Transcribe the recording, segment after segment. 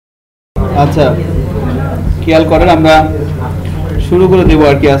আচ্ছা খেয়াল করেন আমরা শুরু করে দেব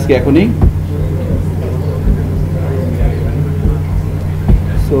আর কি আজকে এখনই।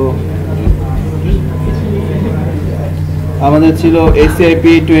 সো আমাদের ছিল SEIP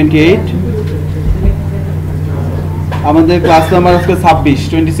 28, আমাদের ক্লাস নাম্বার আজকে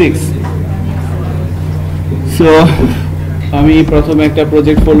 26। সো আমি প্রথমে একটা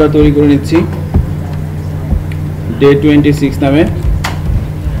প্রজেক্ট ফোল্ডার তৈরি করে নিচ্ছি ডে 26 নামে।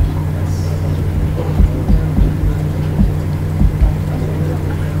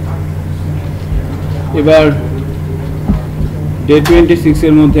 এবার ডে 26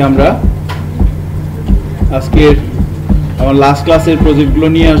 এর মধ্যে আমরা আজকের আমার লাস্ট ক্লাসের প্রজেক্টগুলো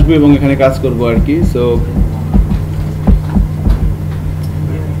নিয়ে আসবো এবং এখানে কাজ করব আর কি। সো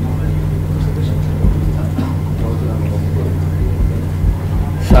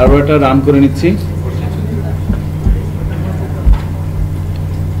সার্ভারটা রান করে নিচ্ছি।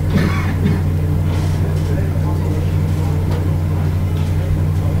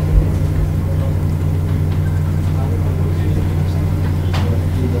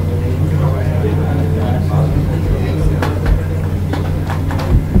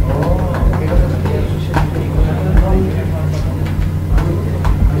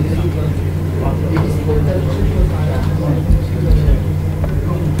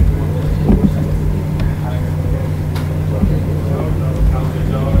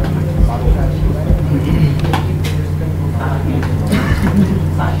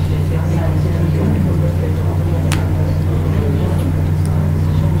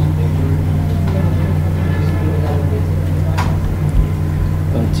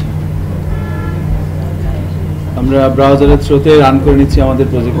 আমরা ব্রাউজারের থ্রুতে রান করে নিচ্ছি আমাদের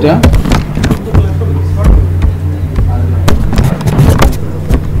প্রজেক্টটা।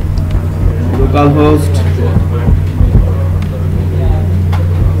 লোকাল হোস্ট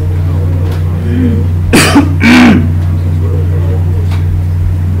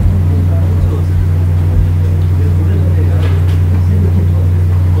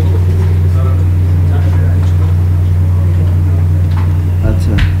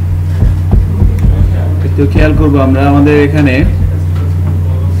তো খেয়াল করবো আমরা আমাদের এখানে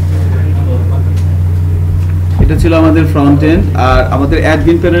এটা ছিল আমাদের ফ্রন্ট এন্ড। আর আমাদের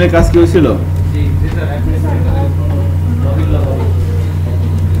অ্যাডমিন প্যানেলের কাজ কি হয়েছিল,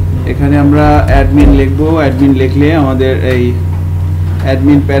 এখানে আমরা অ্যাডমিন লিখবো। অ্যাডমিন লিখলে আমাদের এই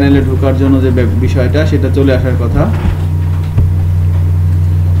অ্যাডমিন প্যানেলে ঢোকার জন্য যে বিষয়টা সেটা চলে আসার কথা,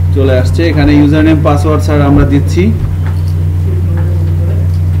 চলে আসছে। এখানে ইউজার নেম পাসওয়ার্ড ছাড়া আমরা দিচ্ছি,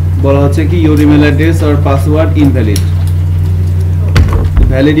 বলা হচ্ছে কি your email address R password invalid.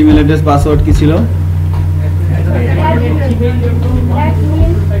 Valid email address password কি ছিল,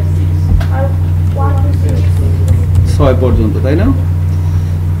 6 পর্যন্ত, তাই না?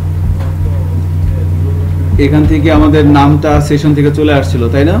 এখান থেকে আমাদের নামটা সেশন থেকে চলে আসছিল,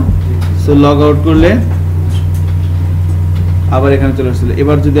 তাই না? সো লগ আউট করলে আবার এখানে চলে আসছিল।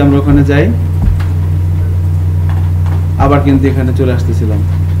 এবার যদি আমরা ওখানে যাই আবার কিন্তু এখানে চলে আসতেছিলাম,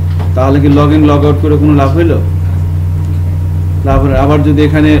 তাহলে কি লগ ইন লগ আউট করে কোনো লাভ হইল? লাভ হলো। আবার যদি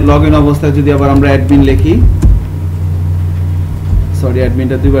এখানে লগ ইন অবস্থায় যদি আবার আমরা অ্যাডমিন লিখি, সরি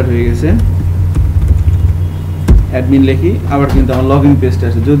অ্যাডমিনটা দুইবার হয়ে গেছে, অ্যাডমিন লিখি আবার কিন্তু আমার লগ ইন পেজটা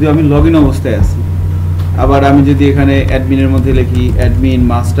আসে, যদিও আমি লগ ইন অবস্থায় আছি। আবার আমি যদি এখানে অ্যাডমিনের মধ্যে লিখি অ্যাডমিন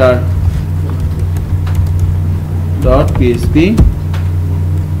মাস্টার ডট পিএইচপি,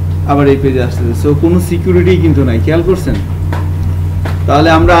 আবার এই পেজে আসতেছে। সো কোনো সিকিউরিটি কিন্তু নাই, খেয়াল করছেন? তাহলে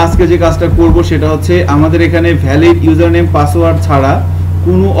আমরা আজকে যে কাজটা করব সেটা হচ্ছে আমাদের এখানে ভ্যালিড ইউজার নেম পাসওয়ার্ড ছাড়া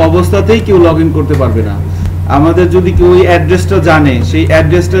কোনো অবস্থাতেই কেউ লগ ইন করতে পারবে না। আমাদের যদি কেউ ওই অ্যাড্রেসটা জানে, সেই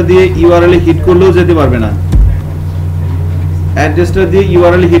অ্যাড্রেসটা দিয়ে ইউআরএল হিট করলেও যেতে পারবে না, অ্যাড্রেসটা দিয়ে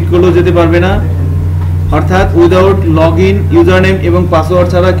ইউআরএল হিট করলেও যেতে পারবে না। অর্থাৎ without log in user name এবং পাসওয়ার্ড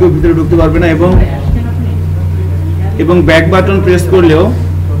ছাড়া কেউ ভিতরে ঢুকতে পারবে না। এবং ব্যাক বাটন প্রেস করলেও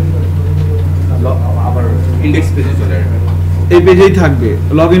আবার ইন্ডেক্স পেজে চলে আসবে, এই পেজেই থাকবে,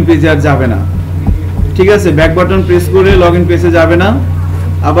 লগ ইন পেজে আর যাবে না। ঠিক আছে, ব্যাক বাটন প্রেস করলে লগ ইন পেজে যাবে না,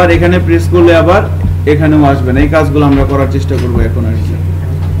 আবার এখানে প্রেস করলে আবার এখানেও আসবে না। এই কাজগুলো আমরা করার চেষ্টা করবো এখন আর কি।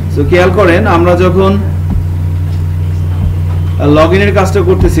 সো খেয়াল করেন আমরা যখন লগ ইনের কাজটা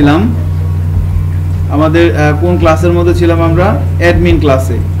করতেছিলাম, আমাদের কোন ক্লাসের মধ্যে ছিলাম আমরা? অ্যাডমিন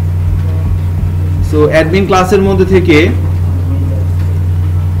ক্লাসে। সো অ্যাডমিন ক্লাসের মধ্যে থেকে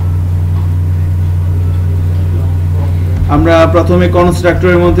আমরা প্রথমে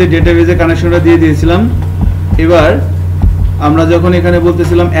কনস্ট্রাক্টরের মধ্যে ডেটাবেজে কানেকশনটা দিয়ে দিয়েছিলাম। এবার আমরা যখন এখানে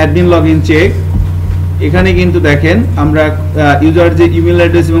বলতেছিলাম অ্যাডমিন লগইন চেক, এখানে কিন্তু দেখেন আমরা ইউজার যে ইমেল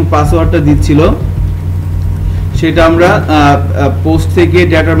অ্যাড্রেস এবং পাসওয়ার্ডটা দিচ্ছিল সেটা আমরা পোস্ট থেকে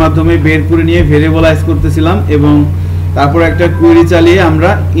ডেটার মাধ্যমে বের করে নিয়ে ভেরিয়েবলাইজ করতেছিলাম এবং তারপর একটা কোয়েরি চালিয়ে আমরা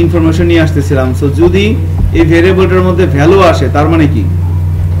ইনফরমেশন নিয়ে আসতেছিলাম। সো যদি এই ভেরিয়েবলটার মধ্যে ভ্যালু আসে তার মানে কি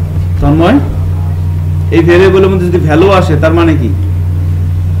তন্ময়, এই ভেরিয়েবলের মধ্যে যদি ভ্যালু আসে তার মানে কি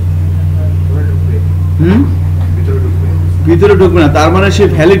ভিতরে ঢুকবে না, তার মানে সে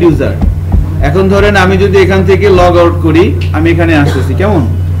ভ্যালিড ইউজার। এখন ধরেন আমি যদি এখান থেকে লগ আউট করি, আমি এখানে আসতেছি, কেমন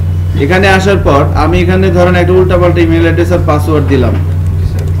এখানে আসার পর আমি এখানে ধরেন একটা উল্টাপাল্টা ইমেল অ্যাড্রেস আর পাসওয়ার্ড দিলাম,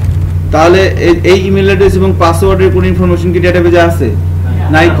 তাহলে এই ইমেল অ্যাড্রেস এবং পাসওয়ার্ডের কোনো ইনফরমেশন কি ডেটাবেজে আছে?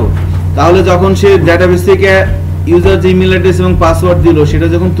 নাই তো। তাহলে যখন সে ডেটাবেস থেকে ইউজার যে ইমেল অ্যাড্রেস এবং পাসওয়ার্ড দিল সেটা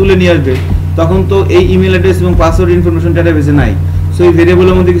যখন তুলে নিয়ে আসবে তখন তো এই ইমেল অ্যাড্রেস এবং পাসওয়ার্ড ইনফরমেশন ডেটাবেসে নাই। সো এই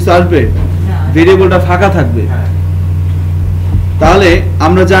ভেরিয়েবলের মধ্যে কিছু আসবে? ভেরিয়েবলটা ফাঁকা থাকবে। তাহলে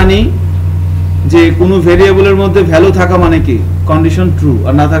আমরা জানি যে কোনো ভেরিয়েবলের মধ্যে ভ্যালু থাকা মানে কি কন্ডিশন ট্রু,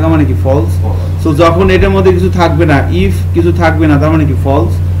 আর না থাকা মানে কি ফলস। সো যখন এটার মধ্যে কিছু থাকবে না, ইফ কিছু থাকবে না, তার মানে কি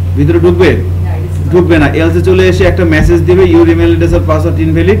ফলস, ভিতরে ঢুকবে না। এলসে চলে এসে একটা মেসেজ দিবে, your email address R password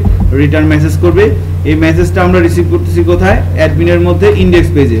invalid, return message করবে। এই মেসেজটা আমরা রিসিভ করতেছি কোথায়? অ্যাডমিনের মধ্যে ইনডেক্স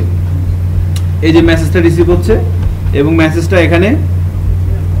পেজে। এই যে মেসেজটা রিসিভ হচ্ছে এবং মেসেজটা এখানে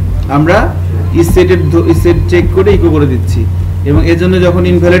আমরা সেট চেক করে ইকো করে দিচ্ছি এবং এর জন্য যখন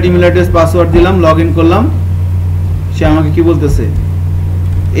ইনভ্যালিড ইমেল অ্যাড্রেস পাসওয়ার্ড দিলাম, লগ ইন করলাম, সে আমাকে কি বলতেছে?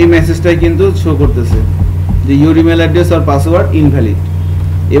 এই মেসেজটাই কিন্তু শো করতেছে যে your email address R password invalid.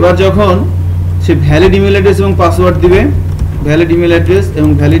 এবার যখন সে ভ্যালিড ইমেল অ্যাড্রেস এবং পাসওয়ার্ড দিবে, ভ্যালিড ইমেল অ্যাড্রেস এবং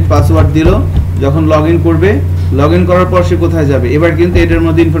ভ্যালিড পাসওয়ার্ড দিল, যখন লগ ইন করবে, লগ ইন করার পর সে কোথায় যাবে? এবার কিন্তু এটার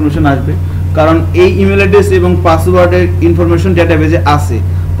মধ্যে ইনফরমেশন আসবে, কারণ এই ইমেল অ্যাড্রেস এবং পাসওয়ার্ডের ইনফরমেশন ডেটাবেজে আছে,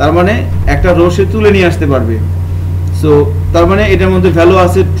 তার মানে একটা রো সে তুলে নিয়ে আসতে পারবে। সো তার মানে এটার মধ্যে ভ্যালু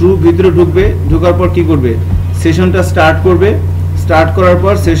আছে ট্রু, ভিতরে ঢুকবে, ঢোকার পর কি করবে? সেশনটা স্টার্ট করবে, স্টার্ট করার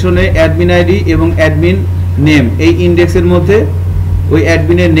পর সেশনে অ্যাডমিন আইডি এবং অ্যাডমিন নেম, এই ইন্ডেক্সের মধ্যে ওই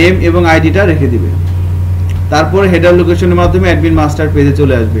অ্যাডমিনের নেম এবং আইডিটা রেখে দিবে। তারপর হেডার লোকেশনের মাধ্যমে অ্যাডমিন মাস্টার পেজে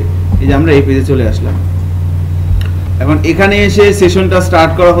চলে আসবে। এই যে আমরা এই পেজে চলে আসলাম। এখন এখানে এসে সেশনটা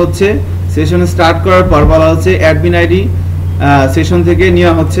স্টার্ট করা হচ্ছে। সেশনে স্টার্ট করার পর বলা হচ্ছে অ্যাডমিন আইডি সেশন থেকে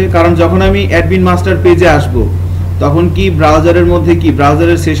নেওয়া হচ্ছে, কারণ যখন আমি অ্যাডমিন মাস্টার পেজে আসব তখন কি ব্রাউজারের মধ্যে কি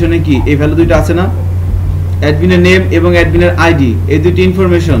ব্রাউজারের সেশনে কি এই ভ্যালু দুইটা আছে না? অ্যাডমিনের নেম এবং অ্যাডমিনের আইডি, এই দুটি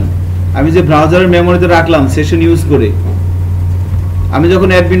ইনফরমেশন আমি যে ব্রাউজারের মেমোরিতে রাখলাম সেশন ইউজ করে, আমি যখন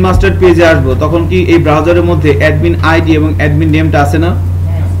অ্যাডমিন মাস্টার পেজে আসব তখন কি এই ব্রাউজারের মধ্যে অ্যাডমিন আইডি এবং অ্যাডমিন নেমটা আছে না?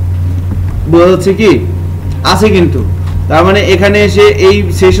 বোঝা যাচ্ছে কি? আছে কিন্তু। তার মানে এখানে এসে এই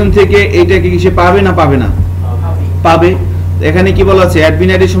সেশন থেকে এইটাকে কি সে পাবে না পাবে না? পাবে। এখানে কি বলা আছে? অ্যাডমিন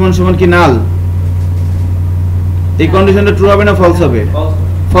আইডি সমান সমান কি নাল? এই কন্ডিশনটা ট্রু হবে না ফলস হবে?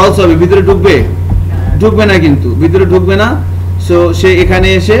 ফলস হবে। ভিতরে ঢুকবে না, কিন্তু ভিতরে ঢুকবে না। সো সে এখানে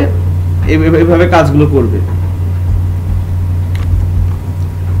এসে এইভাবে কাজগুলো করবে।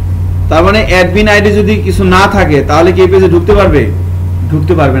 তার মানে অ্যাডমিন আইডি যদি কিছু না থাকে তাহলে কি এই পেজে ঢুকতে পারবে?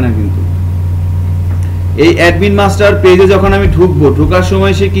 ঢুকতে পারবে না। কিন্তু এই অ্যাডমিন মাস্টার পেজে যখন আমি ঢুকবো, ঢোকার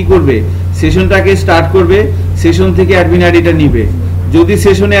সময় সে কি করবে? সেশনটাকে স্টার্ট করবে, সেশন থেকে অ্যাডমিন আইডিটা নিবে। যদি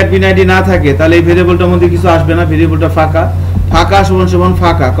সেশনে অ্যাডমিন আইডি না থাকে তাহলে এই ভেরিয়েবলটার মধ্যে কিছু আসবে না, ভেরিয়েবলটা ফাঁকা। ফাঁকা সমান সমান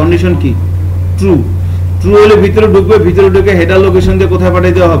ফাঁকা, কন্ডিশন কি? ট্রু। ট্রু হলে ভিতরে ঢুকবে, ভিতরে ঢুকে হেডার লোকেশন দিয়ে কোথায়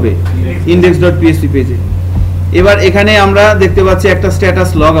পাঠিয়ে দেওয়া হবে? index.php পেজে। এবার এখানে আমরা দেখতে পাচ্ছি একটা স্ট্যাটাস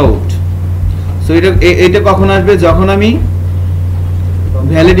লগ আউট। সো এটা কখন আসবে? যখন আমি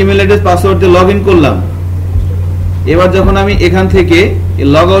ভ্যালিড ইমেল অ্যাড্রেস পাসওয়ার্ড দিয়ে লগ ইন করলাম। এবার যখন আমি এখান থেকে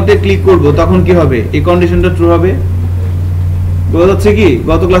লগ আউটে ক্লিক করব তখন কি হবে? এই কন্ডিশনটা ট্রু হবে। বোঝা যাচ্ছে কি?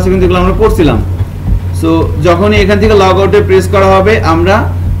 গত ক্লাসে কিন্তু এগুলো আমরা পড়ছিলাম। সো যখনই এখান থেকে লগ আউটে প্রেস করা হবে, আমরা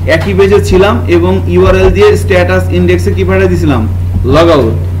একই পেজে ছিলাম এবং ইউআরএল দিয়ে স্ট্যাটাস ইনডেক্সে কি পাঠিয়ে দিয়েছিলাম? Log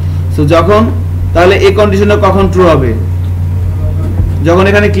out. সো যখন, তাহলে এই কন্ডিশনটা কখন ট্রু হবে? যখন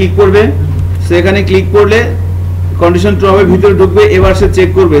এখানে ক্লিক করবে। সো এখানে ক্লিক করলে কন্ডিশন ট্রু হবে, ভিতরে ঢুকবে। এবার সে চেক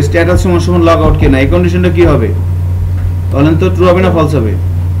করবে স্ট্যাটাস সমান সমান লগ আউট কিনা। এই কন্ডিশনটা কি হবে বলেন তো? ট্রু হবে না ফলস হবে?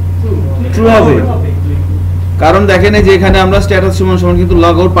 ট্রু হবে। কারণ দেখেন যে এখানে আমরা স্ট্যাটাস সমান সমান কিন্তু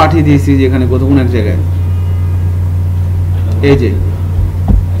লগ আউট পাঠিয়ে দিয়েছি, যেখানে কোথাও কোন এক জায়গায়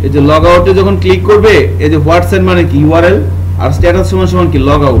এই যে লগ আউটে যখন ক্লিক করবে, এই যে হোয়াটসঅ্যাপ মানে কি? ইউআরএল, আর স্ট্যাটাস সমান সমান কি?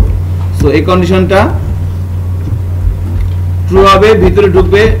 Log out. সো এই কন্ডিশনটা ট্রু হবে, ভিতরে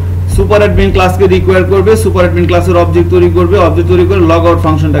ঢুকবে, সুপার অ্যাডমিন ক্লাসকে রিকোয়ার করবে, সুপার অ্যাডমিন ক্লাসের অবজেক্ট তৈরি করবে, অবজেক্ট তৈরি করে লগ আউট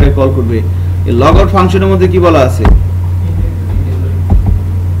ফাংশনটাকে কল করবে। এই লগ আউট ফাংশনের মধ্যে কি বলা আছে?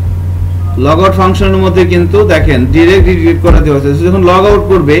 লগ আউট ফাংশনের মধ্যে কিন্তু দেখেন ডিরেক্ট রিড করে দেওয়া আছে। যখন লগ আউট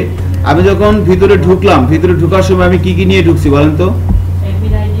করবে, আমি যখন ভিতরে ঢুকলাম, ভিতরে ঢোকার সময় আমি কি কি নিয়ে ঢুকছি বলেন তো?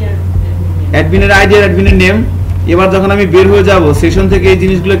 অ্যাডমিনের আইডি আর অ্যাডমিনের নেম। এবার যখন আমি বের হয়ে যাব সেশন থেকে এই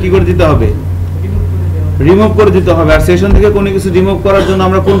জিনিসগুলো কি করে দিতে হবে? রিমুভ করে দিতে হবে। আর সেশন থেকে কোনো কিছু রিমুভ করার জন্য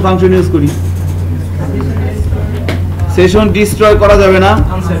আমরা কোন ফাংশন ইউজ করি? সেশন ডিস্ট্রয় করা যাবে না,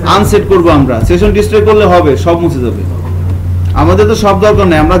 আনসেট করব আমরা। সেশন ডিস্ট্রয় করলে হবে, সব মুছে যাবে। আমাদের তো সব দরকার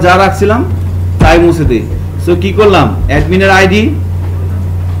নেই, আমরা যা রাখছিলাম তাই মুছে দিই। সো কি করলাম, অ্যাডমিনের আইডি,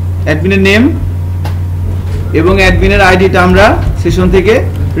 অ্যাডমিনের নেম এবং অ্যাডমিনের আইডিটা আমরা সেশন থেকে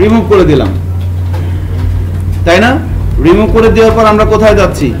রিমুভ করে দিলাম, তাই না? রিমুভ করে দেওয়ার পর আমরা কোথায়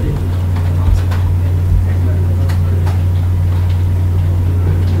যাচ্ছি?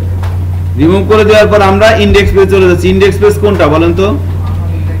 রিমুভ করে দেওয়ার পর আমরা ইনডেক্স পেজ চলে যাচ্ছি। ইনডেক্স পেজ কোনটা বলেন তো?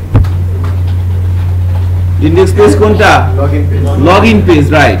 ইনডেক্স পেজ কোনটা? Login page,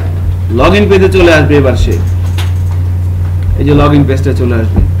 right. লগইন পেজে চলে আসবে এবার সে, এই যে লগইন পেজটা চলে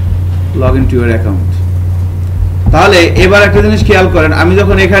আসবে, লগইন টু ইওর অ্যাকাউন্ট। তাহলে এবার একটা জিনিস খেয়াল করেন, আমি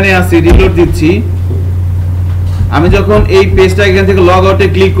যখন এখানে আসি রিলোড দিচ্ছি, আমি যখন এই পেজটা এখান থেকে লগ আউটে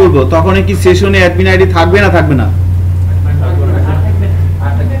ক্লিক করব, তখন কি সেশনে অ্যাডমিন আইডি থাকবে না থাকবে না?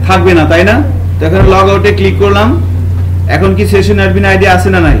 থাকবে না, তাই না? তো এখানে লগ আউটে ক্লিক করলাম, এখন কি সেশন অ্যাডমিন আইডি আছে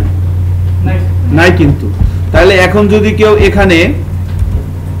না নাই? নাই কিন্তু। তাহলে এখন যদি কেউ এখানে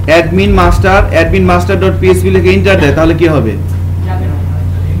অ্যাডমিন মাস্টার ডট পিএইচপি লিখে এন্টার দেয়, তাহলে কি হবে?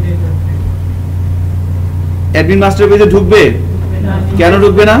 অ্যাডমিন মাস্টার পেজে ঢুকবে? কেন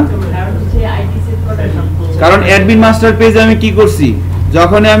ঢুকবে না? কারণ অ্যাডমিন মাস্টার পেজে আমি কি করছি,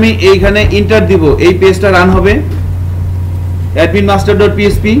 যখন আমি এইখানে এন্টার দিব, এই পেজটা রান হবে admin master dot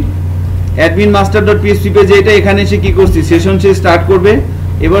PHP. Admin master dot PHP পেজে এটা এখানে এসে কি করছি, সেশন সে স্টার্ট করবে।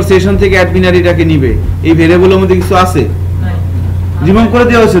 এবার সেশন থেকে অ্যাডমিন আইডিটাকে নিবে। এই ভেরিয়েবলের মধ্যে কিছু আছে? রিমুভ করে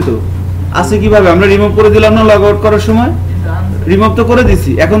দেওয়া হয়েছে তো। আছে কিভাবে? আমরা রিমুভ করে দিলাম না লগ আউট করার সময়? রিমুভ তো করে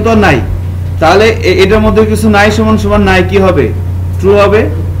দিছি, এখন তো আর নাই। তাহলে এটার মধ্যে কিছু নাই সমান সমান নাই, কি হবে? ট্রু হবে।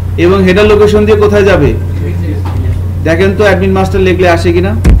 এবং হেডার লোকেশন দিয়ে কোথায় যাবে? দেখেন তো অ্যাডমিন মাস্টার লিখলে আসে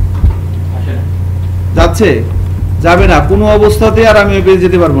কিনা? যাচ্ছে? যাবে না কোনো অবস্থাতে। আর আমি ওই পেজে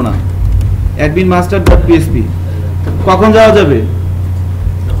যেতে পারবো না। অ্যাডমিন মাস্টার ডট পিএইচপি কখন যাওয়া যাবে?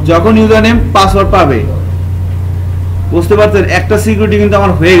 যখন ইউজার নেম পাসওয়ার্ড পাবে। বুঝতে পারছেন? একটা সিকিউরিটি কিন্তু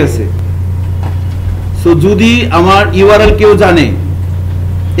আমার হয়ে গেছে। সো যদি আমার ইউআরএল কেউ জানে,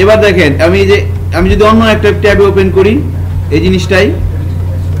 এবার দেখেন আমি যদি অন্য একটা ট্যাবে ওপেন করি, এই জিনিসটাই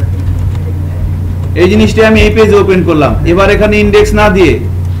আমি এই পেজে ওপেন করলাম। এবার এখানে ইনডেক্স না দিয়ে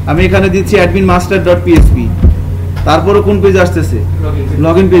আমি এখানে দিচ্ছি অ্যাডমিন মাস্টার ডট পিএইচপি, তারপরে কোন পেজে আসতেছে?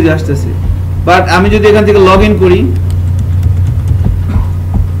 লগইন পেজে আসতেছে। বাট আমি যদি এখান থেকে লগইন করি,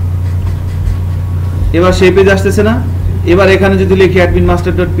 এবার সেই পেজে আসতেছে না। এবার এখানে যদি লিখি অ্যাডমিন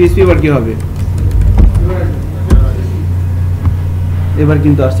মাস্টার ডট পিএইচপি, এবার কি হবে? এবার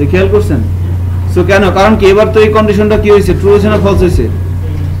কিন্তু আসছে, খেয়াল করছেন? সো কেন? কারণ কি এবার তো এই কন্ডিশনটা কি হয়েছে, ট্রু হয়েছে না ফলস হয়েছে?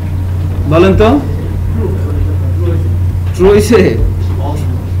 বলেন তো। ট্রু হয়েছে।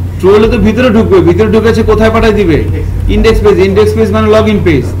 ট্রু হলে তো ভিতরে ঢুকবে, ভিতরে ঢুকেছে কোথায় পাঠাই দিবে? Index page. ইনডেক্স পেজ মানে লগইন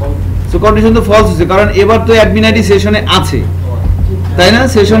পেজ। সো কন্ডিশন তো ফলস হয়েছে, কারণ এবার তো অ্যাডমিন আইডি সেশনে আছে, তাই না?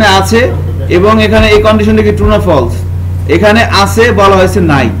 সেশনে আছে এবং এখানে এই কন্ডিশনটা কি ট্রু না ফলস? এখানে আছে বলা হয়েছে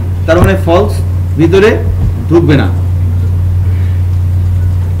নাই, তার মানে ফলস, ভিতরে ঢুকবে না।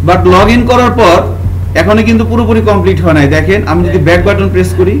 বাট লগ ইন করার পর এখনো কিন্তু পুরোপুরি কমপ্লিট হয় নাই। দেখেন আমি যদি ব্যাক বাটন প্রেস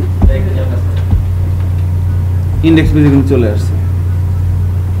করি, ইনডেক্স পেজে কিন্তু চলে আসছে।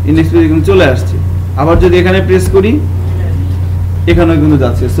 ইনডেক্স পেজে কিন্তু চলে আসছে। আবার যদি এখানে প্রেস করি, এখানেও কিন্তু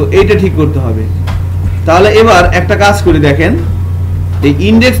যাচ্ছে। সো এইটা ঠিক করতে হবে। তাহলে এবার একটা কাজ করি, দেখেন এই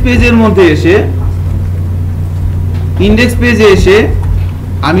ইনডেক্স পেজের মধ্যে এসে, ইনডেক্স পেজে এসে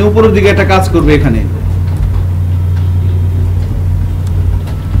আমি উপরের দিকে একটা কাজ করব। এখানে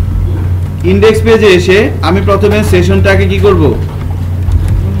ইনডেক্স পেজে এসে আমি প্রথমে সেশনটাকে কি করব,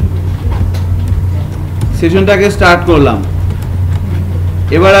 সেশনটাকে স্টার্ট করলাম।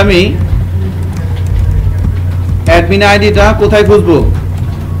 এবার আমি অ্যাডমিন আইডিটা কোথায় খুঁজবো?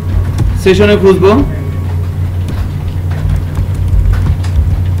 সেশনে খুঁজবো।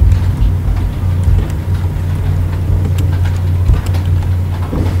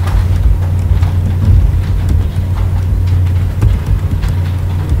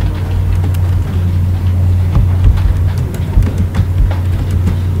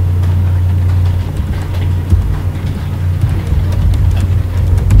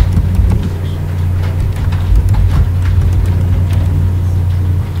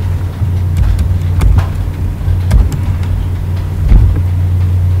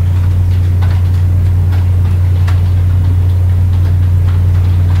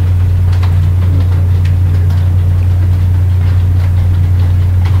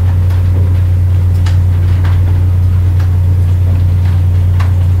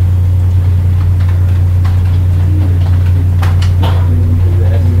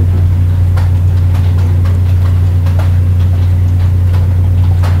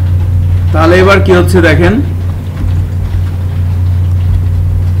 তাহলে এবার কি হচ্ছে দেখেন,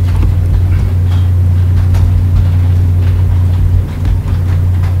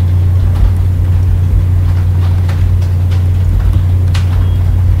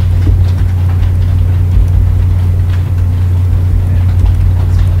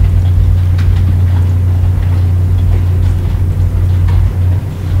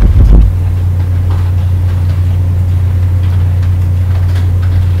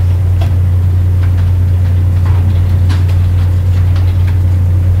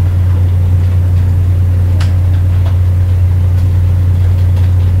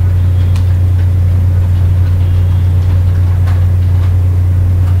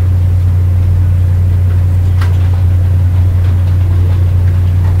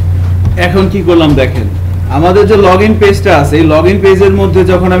 এখন কি করলাম দেখেন, আমাদের যে লগইন পেজটা আছে এই লগইন পেজের মধ্যে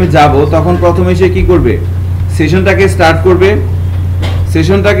যখন আমি যাব তখন প্রথমে সে কি করবে, সেশনটাকে স্টার্ট করবে।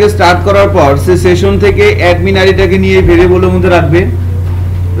 সেশনটাকে স্টার্ট করার পর সে সেশন থেকে অ্যাডমিন আইডিটাকে নিয়ে ভেরিয়েবলের মধ্যে রাখবে,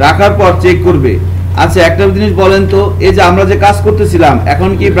 রাখার পর চেক করবে। আচ্ছা একটা জিনিস বলেন তো, এই যে আমরা যে কাজ করতেছিলাম এখন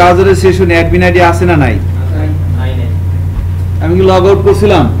কি ব্রাউজারের সেশনে অ্যাডমিন আইডি আছে না নাই? আমি কি লগ আউট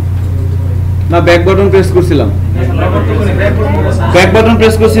করছিলাম না ব্যাক বাটন প্রেস করছিলাম? ব্যাক বাটন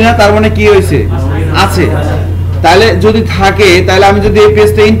প্রেস করছি না, তার মানে কি হয়েছে, আছে। তাহলে যদি থাকে, তাহলে আমি যদি এই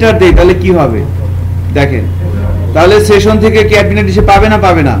পেজটা এন্টার দেই তাহলে কি হবে দেখেন, তাহলে সেশন থেকে কি অ্যাডমিন আইডি সে পাবে না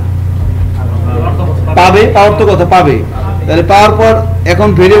পাবে না? পাবে, পাওয়ার তো কথা পাবে। তাহলে পাওয়ার পর এখন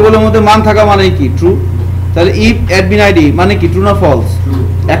ভেরিয়েবলের মধ্যে মান থাকা মানে কি, ট্রু। তাহলে ইফ অ্যাডমিন আইডি মানে কি, ট্রু না ফলস?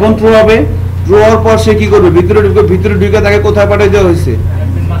 এখন ট্রু হবে। ট্রু হওয়ার পর সে কি করবে, ভিতরে ঢুকে তাকে কোথায় পাঠিয়ে দেওয়া হয়েছে?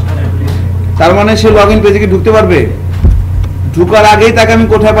 তার মানে সে লগইন পেজে কি ঢুকতে পারবে? ঢুকার আগেই তাকে আমি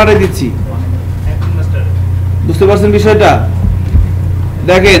কোথায় পাঠিয়ে দিচ্ছি, বুঝতে পারছেন বিষয়টা?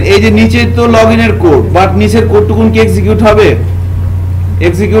 দেখেন এই যে নিচে তো লগইনের কোড, বাট নিচের কোডটুকুন কি এক্সিকিউট হবে?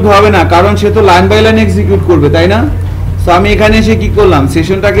 এক্সিকিউট হবে না, কারণ সে তো লাইন বাই লাইন এক্সিকিউট করবে, তাই না? সো আমি এখানে এসে কি করলাম,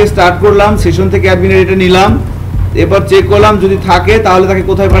 সেশনটাকে স্টার্ট করলাম, সেশন থেকে অ্যাডমিন আইডিটা নিলাম, এরপর চেক করলাম যদি থাকে তাহলে তাকে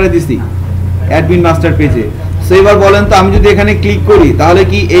কোথায় পাঠিয়ে দিছি, অ্যাডমিন মাস্টার পেজে। সো এবার বলেন তো আমি যদি এখানে ক্লিক করি তাহলে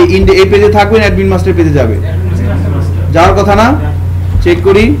কি এই পেজে থাকবে না অ্যাডমিন মাস্টার পেজে যাবে? যাওয়ার কথা না? চেক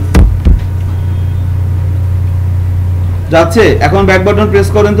করি, যাচ্ছে। এখন ব্যাক বাটন প্রেস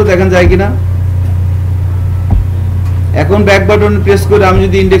করেন তো দেখেন যায় কিনা। এখন ব্যাক বাটন প্রেস করে আমি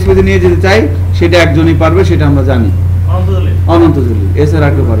যদি ইন্ডেক্স পেজে নিয়ে যেতে চাই সেটা একজনই পারবে, সেটা আমরা জানি, অনন্ত জলিল, এছাড়া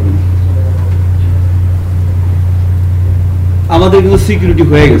কেউ পারবে না। আমাদের কিন্তু সিকিউরিটি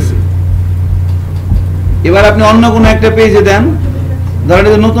হয়ে গেছে। এবার আপনি অন্য কোনো একটা পেজে দেন, ধরেন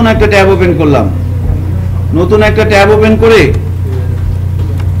নতুন একটা ট্যাব ওপেন করলাম, নতুন একটা ট্যাব ওপেন করে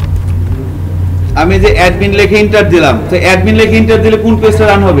আমি যে অ্যাডমিন লিখে এন্টার দিলাম, তো অ্যাডমিন লিখে এন্টার দিলে কোন পেজটা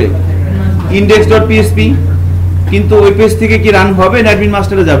রান হবে? index.php। কিন্তু ওই পেজ থেকে কি রান হবে না অ্যাডমিন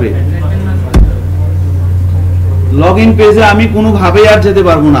মাস্টারে যাবে? লগইন পেজে আমি কোনোভাবেই আর যেতে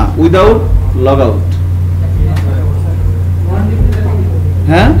পারবো না উইদাউট লগ আউট।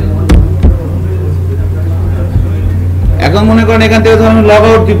 হ্যাঁ, এখন মনে করেন এখান থেকে ধরুন লগ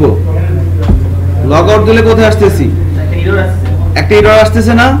আউট দিব, লগ আউট দিলে কোথায় আসতেছি, একটা এরর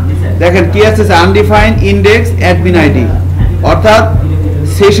আসতেছে না? দেখেন কি আসতেছে, আনডিফাইন্ড ইনডেক্স অ্যাডমিন আইডি। অর্থাৎ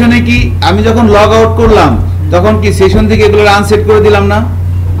সেশনে কি আমি যখন লগ আউট করলাম তখন কি সেশন থেকে এগুলো আনসেট করে দিলাম না?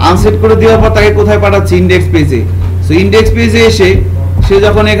 আনসেট করে দেওয়ার পর তাকে কোথায় পাঠাচ্ছি, ইনডেক্স পেজে। সো ইনডেক্স পেজে এসে সে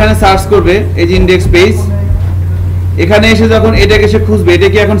যখন এখানে সার্চ করবে, এই যে ইনডেক্স পেজ, এখানে এসে যখন এটাকে সে খুঁজবে, এটা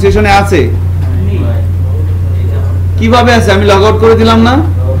কি এখন সেশনে আছে? কিভাবে আছে? আমি লগ আউট করে দিলাম না,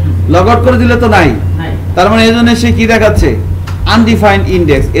 লগ আউট করে দিলে তো নাই। তার মানে এজন্য সে কি দেখাচ্ছে, আনডিফাইন্ড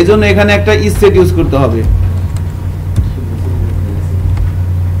ইনডেক্স। এজন্য এখানে একটা ইসেট ইউজ করতে হবে।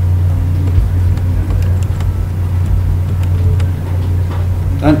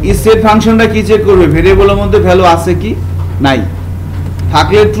 কারণ ইসেট ফাংশনটা কি চেক করবে, ভেরিয়েবলের মধ্যে ভ্যালু আছে কি নাই,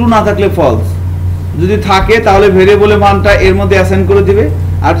 থাকলে ট্রু, না থাকলে ফলস। যদি থাকে তাহলে ভেরিয়েবলের মানটা এর মধ্যে অ্যাসাইন করে দিবে,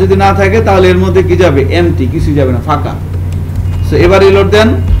 আর যদি না থাকে তাহলে এর মধ্যে কি যাবে, এমটি, কিছু যাবে না, ফাঁকা। সো এবার রিলোড দেন,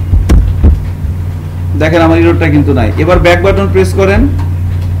 দেখেন আমার রিলোডটা কিন্তু নাই। এবার ব্যাক বাটন প্রেস করেন,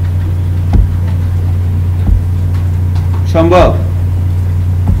 সম্ভব?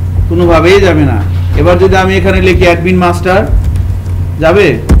 কোনোভাবেই যাবে না। এবার যদি আমি এখানে লিখি অ্যাডমিন মাস্টার, যাবে?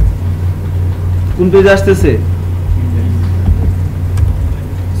 কোন পেজে আসতেছে?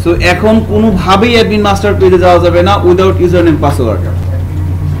 সো এখন কোনোভাবেই অ্যাডমিন মাস্টার পেজে যাওয়া যাবে না উইদাউট ইউজার নেম পাসওয়ার্ড।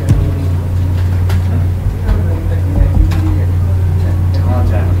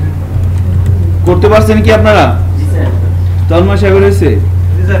 করতে পারছেন কি আপনারা? তন্ময় সাহেবের হয়েছে?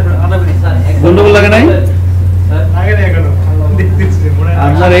 গন্ডগোল লাগে নাই?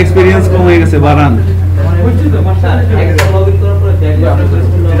 আপনার এক্সপেরিয়েন্স কম হয়ে গেছে, বাড়ান।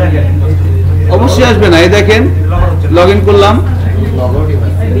 আসবে না। এই দেখেন লগইন করলাম,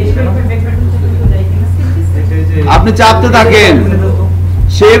 আপনি চাপতে থাকেন,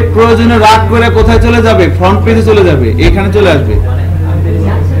 সে প্রয়োজনে রাগ করে কোথায় চলে যাবে, ফ্রন্ট পেজে চলে যাবে, এখানে চলে আসবে,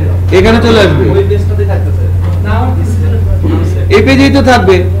 এখানে চলে আসবে, এই পেজেই তো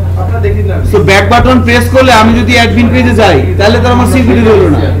থাকবে। সো ব্যাক বাটন প্রেস করলে আমি যদি অ্যাডমিন পেজে যাই তাহলে তো আমার সিকিউরিটি হলো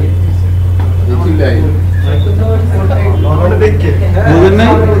না, বুঝলেন না?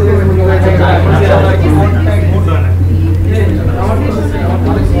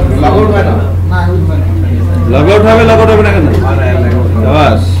 লগ আউট হবে, লগ আউট হবে না কেন?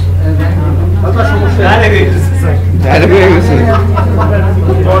 বাস ডাইরেক্ট হয়ে গেছে।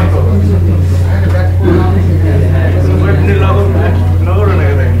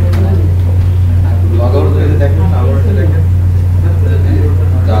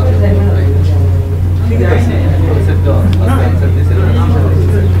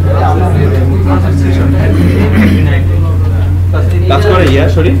 কাজ করে ইয়া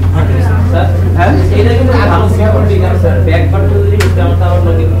সরি হ্যাঁ এটা কিন্তু ব্যাক বাটন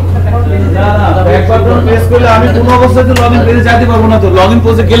যদি ব্যাক বাটন প্রেস করলে আমি কোন অবস্থাতে লগইন পেজে যেতে পারবো না। তো লগইন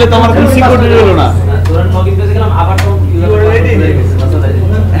পেজে গেলে তো আমার কোনো সিকিউরিটি হলো না। ধরুন লগইন পেজে গেলাম, আবার তো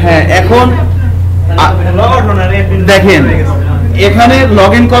হ্যাঁ এখন দেখেন এখানে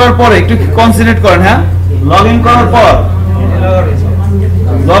লগইন করার পরে একটু কনসেন্ট্রেট করেন। হ্যাঁ লগইন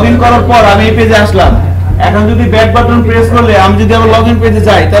করার পর আমি এই পেজে আসলাম। এখন যদি ব্যাক বাটন প্রেস করলে আমি যদি আবার লগইন পেজে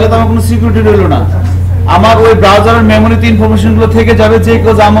যাই তাহলে তো আমার কোনো সিকিউরিটি রইল না। আমার ওই ব্রাউজারের মেমোরিতে ইনফরমেশন গুলো থেকে যাবে, যে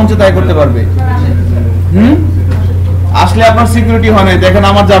কেউ যা মন চায় তাই করতে পারবে। আসলে আপনার সিকিউরিটি হয় না, দেখেন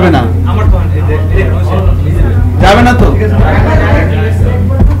আমার যাবে না, যাবে না তো।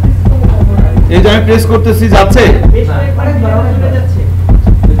 এই যে আমি প্রেস করতেছি, যাচ্ছে,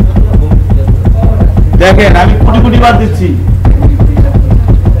 দেখেন আমি কোটি কোটি বার দিচ্ছি,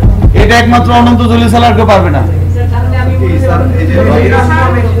 এটা একমাত্র অনন্ত জলি সালার কেউ পারবে না।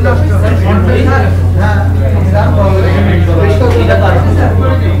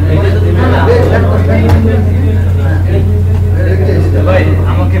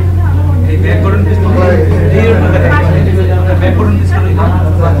 আমাকে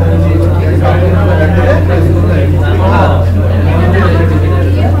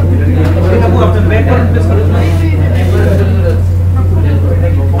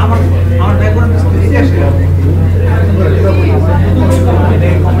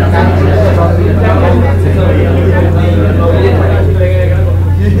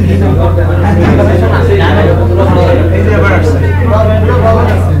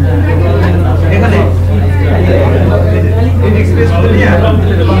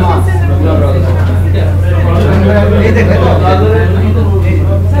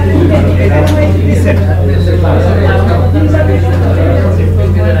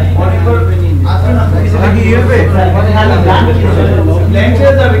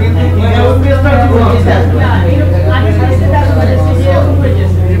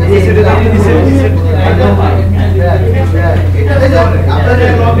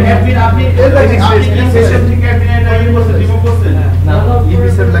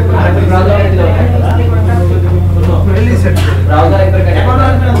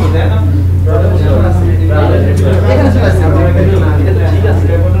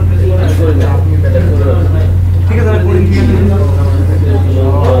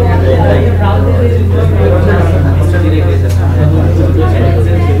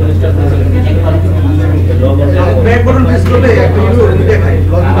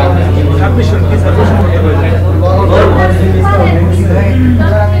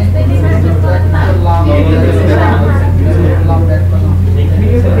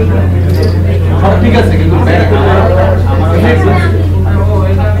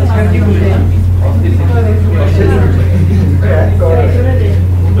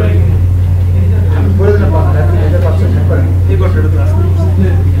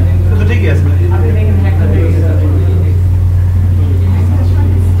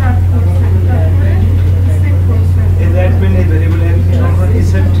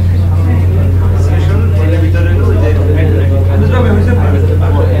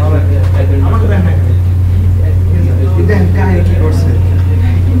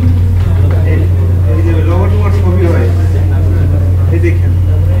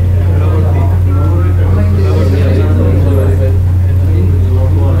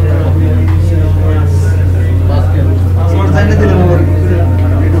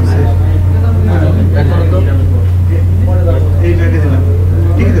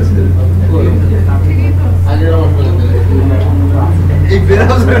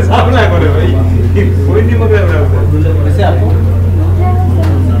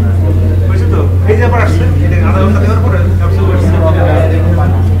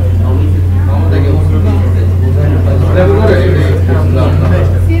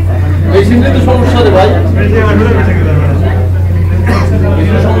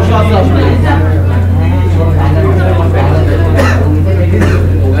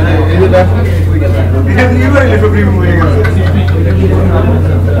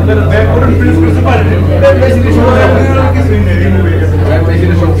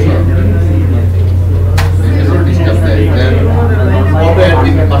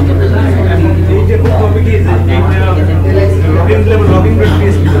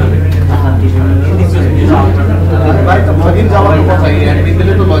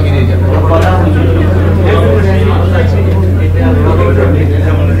লগইন হয়ে যাবে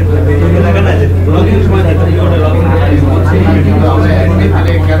লগইন সময় দিতে হবে লগইন আমরা অ্যাডমিন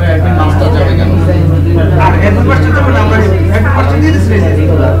দিলে কেন অ্যাডমিন মাস্টার যাবে কেন আর অ্যাডমিন মাস্টার যাবে না আমরা অ্যাডমিন মাস্টার দিয়ে দিছি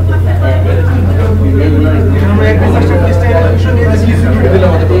আমরা অ্যাডমিন মাস্টার লিস্টে অ্যাডমিশন দিয়ে দিছি দিলে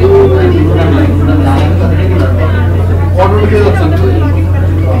আমাদের অর্ডার লিখে যাচ্ছে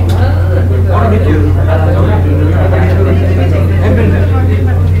অর্ডার লিখে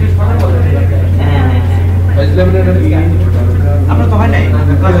আমরা তো হয় নাই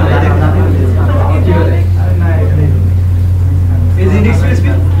is index PHP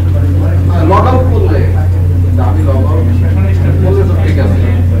log out করলে আমি log out করলে তো ঠিক আছে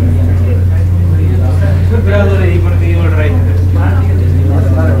ব্রাউজারে এই করে এই অর্ডার রাইট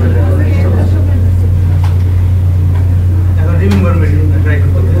এখন রিমেম্বার মেডিন ট্রাই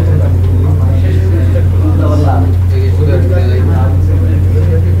করতে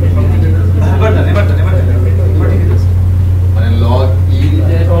মানে লগ ইন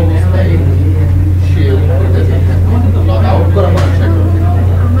শেয়ার করতে লগ আউট করা মানে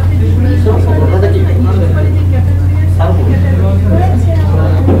সেটা কি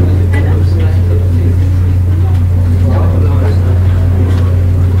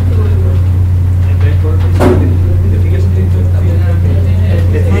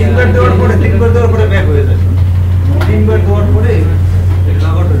তিনবার দেওয়ার পরে ব্যাক হয়ে যায় তিনবার দেওয়ার পরে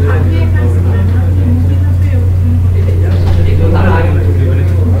লগ আউট হয়ে যায়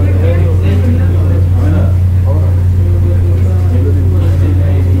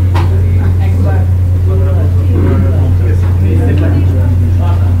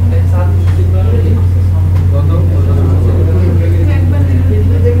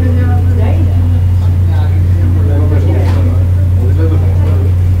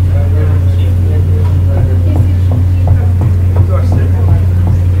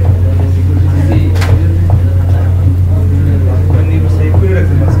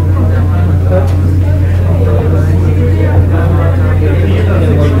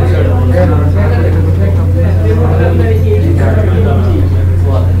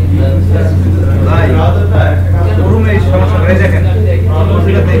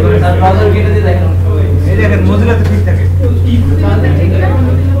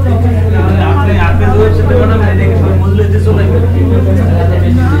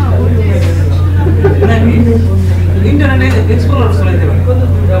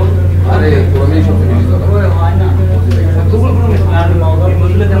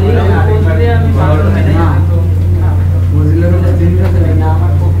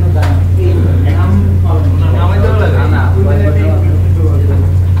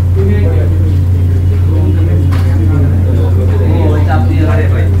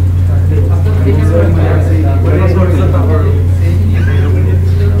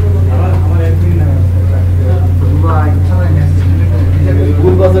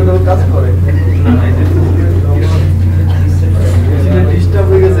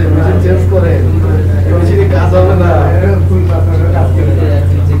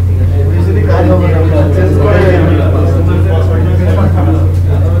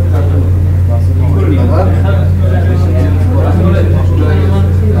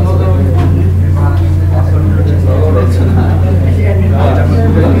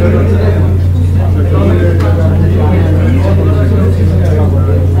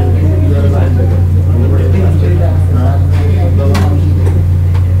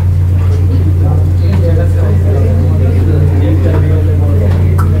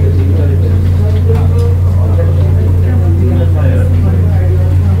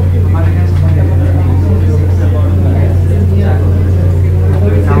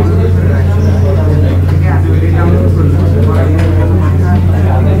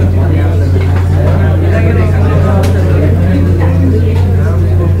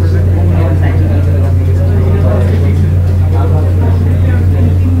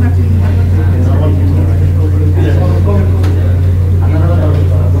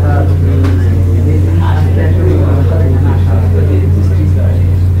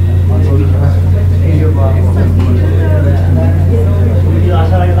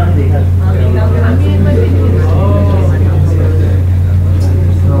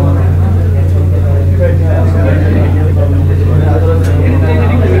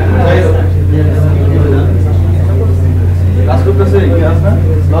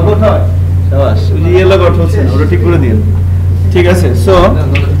ঠিক আছে সো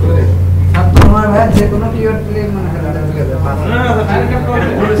তোমার ভাই যে কোনো কিওয়ার্ড প্লে মানে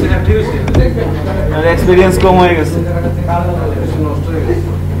এক্সপেরিয়েন্স কম হয়ে গেছে নষ্ট হয়ে গেছে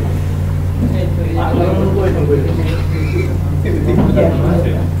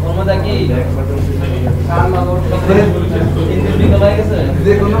কর্মদা কি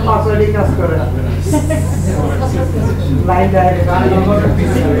যে কোনো পাসওয়ার্ডই কাজ করে line direct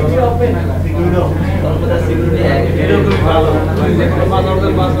security open কর্মদা security এরকম ভালো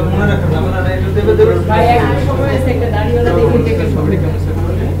পাসওয়ার্ডের পাসওয়ার্ড মনে রাখবেন আমরা এটা দেবে দেবে ভাই একটা সময় এসে একটা দাঁড়িয়েওয়ালা দেখে দেখে ছবি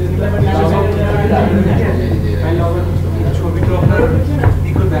ছবিটা আপনার কি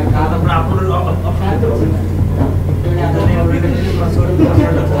করবেন কাজ আমরা আপলোড অপশন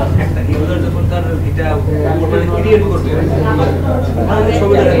একটা ইউজার যখন তার এটা পোর্টালে ক্রিয়েট করবে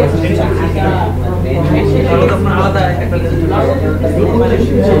ছবিটা তাহলে তো আপনার আলাদা একটা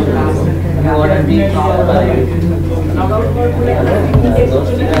অর্ডার দিয়ে আমরা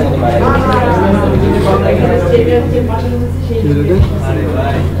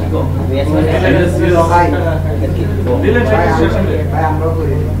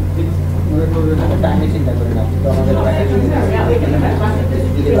করি চিন্তা করি না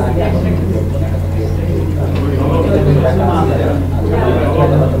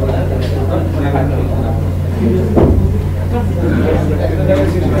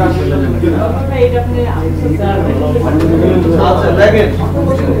আচ্ছা দেখেন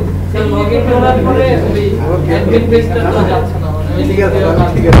লগইন করার পরে ওই অ্যাডমিন পেজটা যাচ্ছে না ঠিক আছে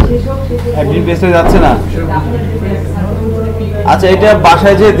ঠিক আছে অ্যাডমিন পেজে যাচ্ছে না আচ্ছা এটা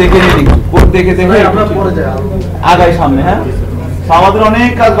বাসায় যে দেখে নিন কোড দেখে দেখে আমরা পড়ে যাই আগাই সামনে হ্যাঁ তো আমাদের অনেক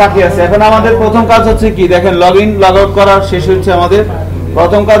কাজ বাকি আছে এখন আমাদের প্রথম কাজ হচ্ছে কি দেখেন লগইন লগ আউট করা শেষ হচ্ছে আমাদের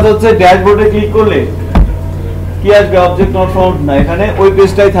প্রথম কাজ হচ্ছে ড্যাশবোর্ডে ক্লিক করলে কি আসবে অবজেক্ট নট ফাউন্ড না এখানে ওই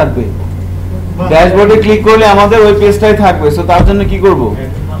পেজটাই থাকবে ড্যাশবোর্ডে ক্লিক করলে আমাদের ওই পেজটাই থাকবে সো তার জন্য কি করব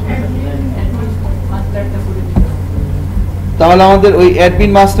তাহলে আমাদের ওই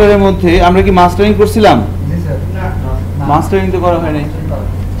অ্যাডমিন মাস্টারের মধ্যে আমরা কি মাস্টারিং করছিলাম জি স্যার মাস্টারিং তো করা হয়নি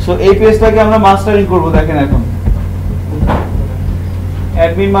সো এই পেজটাকে আমরা মাস্টারিং করব দেখেন এখন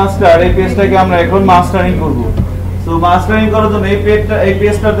অ্যাডমিন মাস্টার এই পেজটাকে আমরা এখন মাস্টারিং করব সো মাস্টারিং করার জন্য এই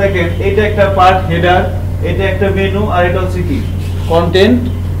পেজটা দেখেন এটা একটা পার্ট হেডার এটা একটা মেনু আর এটা হচ্ছে কি কন্টেন্ট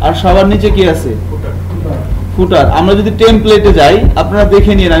আর সবার নিচে কি আছে ফুটার আমরা যদি টেমপ্লেটে যাই আপনারা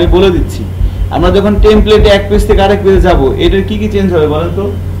দেখে নিন আমি বলে দিচ্ছি আমরা যখন টেমপ্লেটে এক পেজ থেকে আরেক পেজে যাব এটার কি কি চেঞ্জ হবে বলেন তো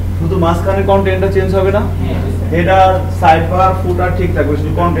শুধু মাঝখানে কন্টেন্টটা চেঞ্জ হবে না হেডার সাইডবার ফুটার ঠিক থাকবে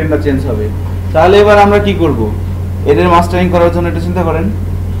শুধু কন্টেন্টটা চেঞ্জ হবে তাহলে এবার আমরা কি করব এদের মাস্টারিং করার জন্য এটা চিন্তা করেন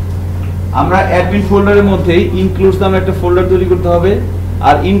আমরা অ্যাডমিন ফোল্ডারের মধ্যে ইনক্লুডস নামে একটা ফোল্ডার তৈরি করতে হবে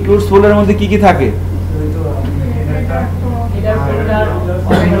আর ইনক্লুডস ফোল্ডারের মধ্যে কি কি থাকে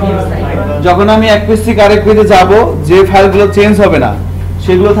যখন আমি এক পেজ থেকে আরেক পেজে যাব যে ফাইলগুলো চেঞ্জ হবে না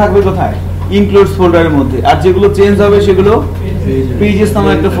সেগুলো থাকবে কোথায় ইনক্লুডস ফোল্ডারের মধ্যে আর যেগুলো চেঞ্জ হবে সেগুলো পেজেস নামে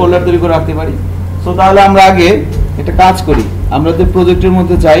একটা ফোল্ডার তৈরি করে রাখতে পারি সো তাহলে আমরা আগে একটা কাজ করি আমরা যে প্রজেক্টের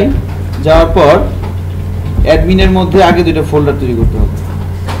মধ্যে যাই যাওয়ার পর অ্যাডমিনের মধ্যে আগে দুটো ফোল্ডার তৈরি করতে হবে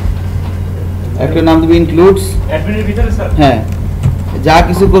একটা নাম দেব ইনক্লুডস অ্যাডমিনের ভিতরে স্যার হ্যাঁ যা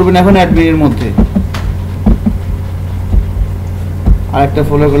কিছু করবেন এখন অ্যাডমিনের মধ্যে আর একটা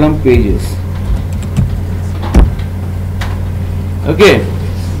ফোল্ডার করলাম পেজেস ওকে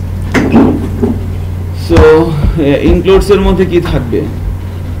সো ইনক্লুডস এর মধ্যে কি থাকবে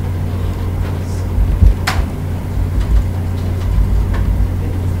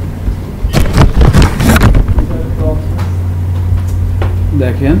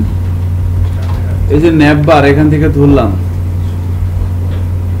দেখেন এই যে ন্যাপবার এখান থেকে ধরলাম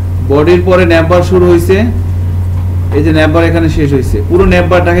বডির পরে ন্যাপবার শুরু হয়েছে এই যে ন্যাপবার এখানে শেষ হয়েছে পুরো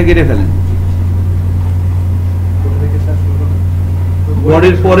ন্যাপবারটাকে কেটে ফেলেন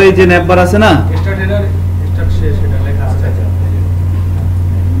বডির পরে যে ন্যাপবার আছে না স্টার্ট হেডার স্টার্ট শেষ এটা লেখা আছে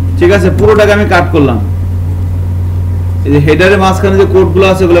ঠিক আছে পুরোটাকে আমি কাট করলাম এই যে হেডারের মাঝখানে যে কোডগুলো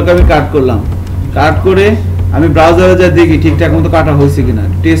আছে ওগুলোকে আমি কাট করলাম কাট করে আমি ব্রাউজারে যা দেখি ঠিকঠাক মতো কাটা হয়েছে কিনা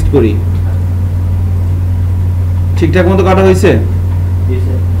টেস্ট করি ঠিকঠাক মতো কাটা হয়েছে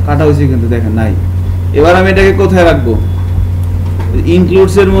কাটা হয়েছে কিন্তু দেখেন নাই এবার আমি এটাকে কোথায় রাখবো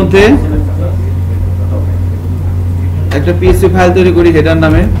ইনক্লুডস এর মধ্যে একটা পিএসপি ফাইল তৈরি করি হেডার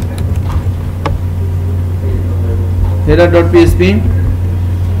নামে header.php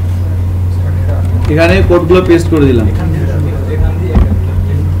এখানে কোডগুলো পেস্ট করে দিলাম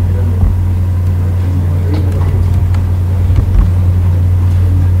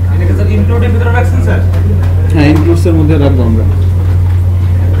এটাকে স্যার ইনক্লুডের ভিতরে রাখছেন স্যার হ্যাঁ ইনক্লুডস এর মধ্যে রাখবো আমরা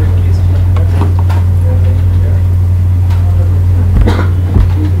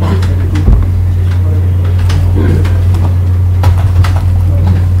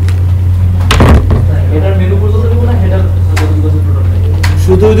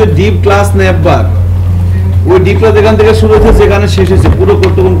শুধু যে ডিপ ক্লাস ন্যাপবার ওই ডিপ ক্লাস এখান থেকে শুরু হচ্ছে যেখানে শেষ হয়েছে পুরো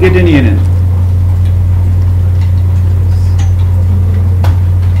কোডটুকু কেটে নিয়ে নেন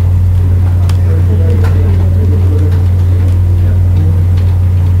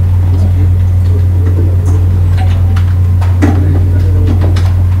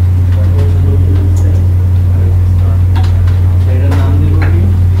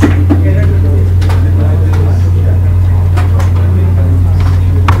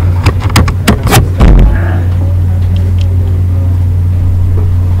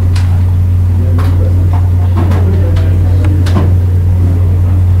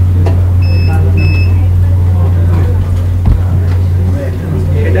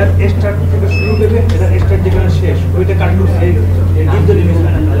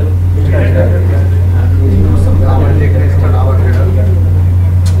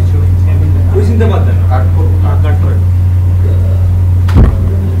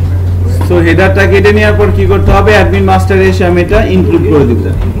হেডারটা কেটে নেওয়ার পর কি করতে হবে, অ্যাডমিন মাস্টারে এসে আমি এটা ইনক্লুড করে দিব।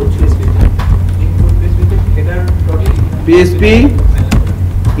 পিএসপি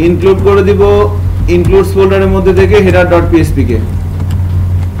ইনক্লুড করে দিব ইনক্লুডস ফোল্ডারের মধ্যে থেকে header.php কে।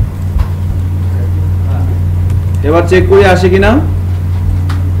 এবার চেক করে আসে কিনা,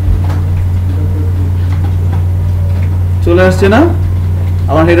 চলে আসছে না,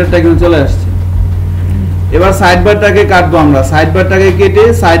 আমার হেডারটা কিন্তু চলে আসছে। এবার সাইডবারটাকে কাটবো আমরা, সাইডবারটাকে কেটে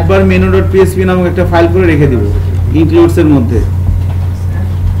সাইডবার menu.php নামক একটা ফাইল করে রেখে দিব ইনক্লুডস এর মধ্যে।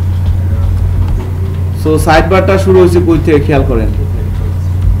 সো সাইডবারটা শুরু হয়েছে কই থেকে খেয়াল করেন,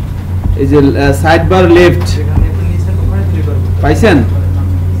 এই যে সাইডবার লেফট পাইছেন,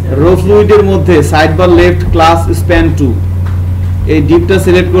 রো ফ্লুইডের মধ্যে সাইডবার লেফট ক্লাস স্প্যান 2, এই ডিপটা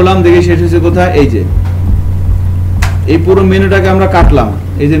সিলেক্ট করলাম, দেখি শেষ হয়েছে কোথায়, এই যে এই পুরো মেনুটাকে আমরা কাটলাম।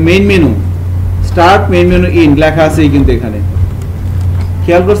 এই যে main menu start, main menu in লেখা আছে কিন্তু এখানে,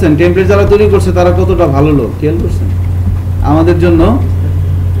 খেয়াল করছেন টেমপ্লেট যারা তৈরি করছে তারা কতটা ভালো লোক, খেয়াল করছেন। আমাদের জন্য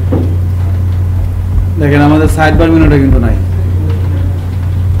দেখেন আমাদের সাইডবার মেনুটা কিন্তু নাই,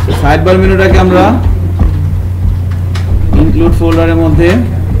 সাইডবার মেনুটাকে আমরা ইনক্লুড ফোল্ডারের মধ্যে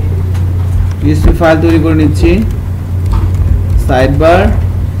পিএসপি ফাইল তৈরি করে নিচ্ছি সাইডবার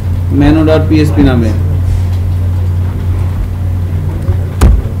menu.php নামে।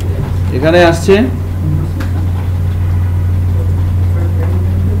 এখানে আসছে,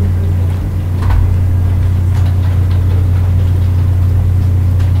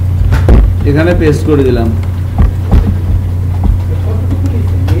 এখানে পেস্ট করে দিলাম।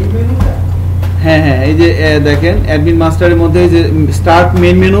 হ্যাঁ হ্যাঁ, এই যে দেখেন অ্যাডমিন মাস্টারের মধ্যে এই যে start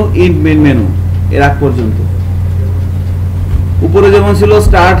main menu in main menu এর আগ পর্যন্ত, উপরে যেমন ছিল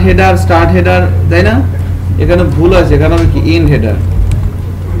স্টার্ট হেডার তাই না, এখানে ভুল আছে, এখানে হবে কি ইন হেডার।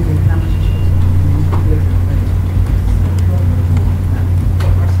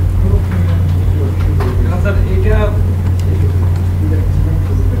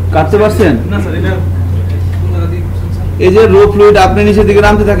 কাটতে পারছেন? এই যে রো ফ্লুইড আপনি নিচের দিকে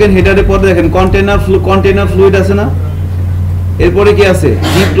নামতে থাকেন, হেডারের পরে দেখেন কন্টেইনার ফ্লুইড আছে না, এরপরে কি আছে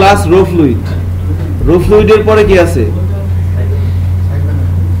ডি প্লাস রো ফ্লুইডের পরে কি আছে,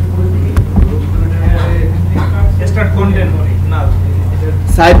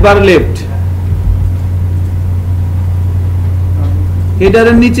 সাইডবার লেফট,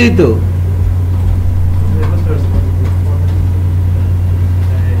 হেডারের নিচেই তো,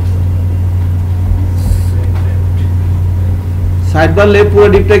 সাইডবার লেফট পুরো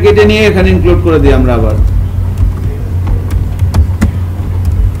ডিপটা কেটে নিয়ে এখানে ইনক্লুড করে দিই আমরা আবার।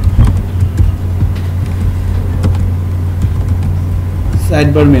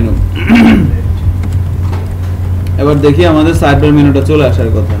 সাইডবার মেনু, এবার দেখি আমাদের সাইডবার মেনুটা চলে আসার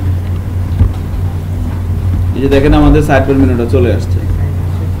কথা, এই যে দেখেন আমাদের সাইডবার মেনুটা চলে আসছে।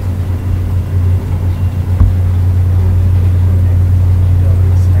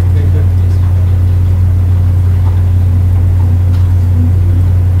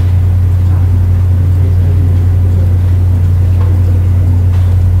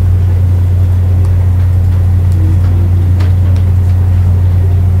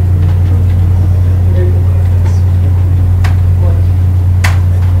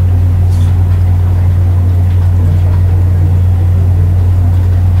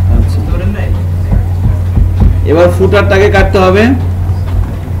 এবার ফুটারটাকে কাটতে হবে,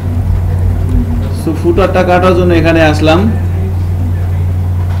 সো ফুটারটা কাটার জন্য এখানে আসলাম,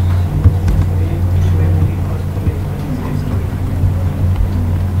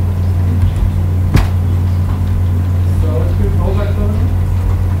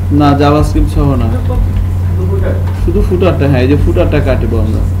 না জাভাস্ক্রিপ্ট সহ না, শুধু ফুটারটা। হ্যাঁ, এই যে ফুটারটা কাটবো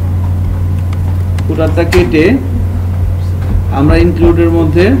আমরা, ফুটারটা কেটে আমরা ইনক্লুডের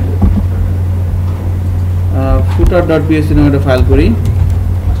মধ্যে footer.php নামে একটা ফাইল করি,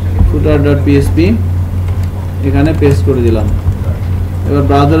 footer.php এখানে পেস্ট করে দিলাম। এবার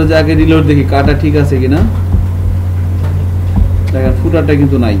ব্রাউজারে যে আগে রিলোড দেখি কাটা ঠিক আছে কিনা, দেখেন ফুটারটা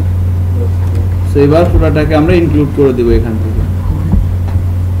কিন্তু নাই। সো এবার ফুটারটাকে আমরা ইনক্লুড করে দেব এখান থেকে,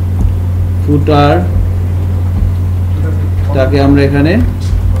 ফুটারটাকে আমরা এখানে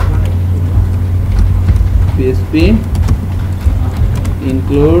php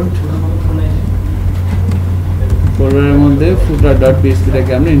ইনক্লুড ফোল্ডারের মধ্যে footer.php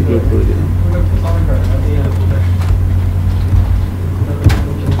টাকে আমরা ইনক্লুড করে দিলাম।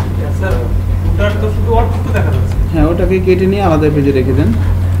 হ্যাঁ, ওটাকে কেটে নিয়ে আলাদা পেজে রেখে দেন,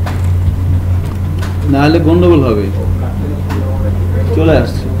 নাহলে গন্ডগোল হবে। চলে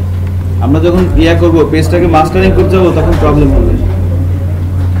আসছে, আমরা যখন ইয়া করবো পেজটাকে মাস্টারিং করতে যাবো তখন প্রবলেম হবে।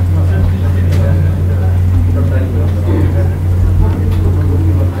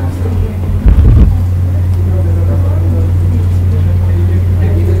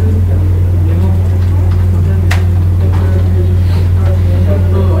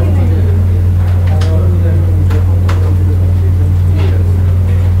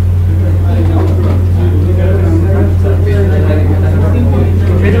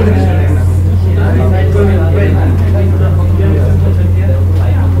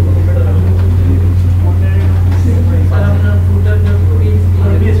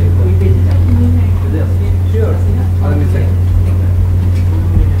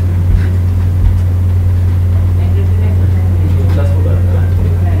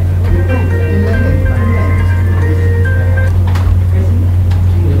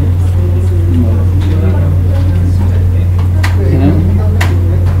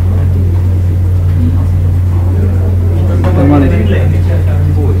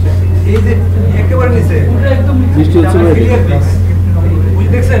 করে নিছে একদম বৃষ্টি হচ্ছে ভাই ক্লিয়ার পিস ওই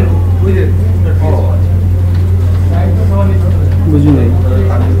দেখছেন ওই যে বুঝি নাই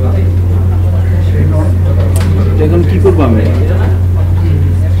এখন কি করবো আমি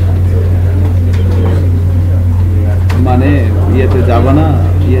মানে ইয়েতে যাবা না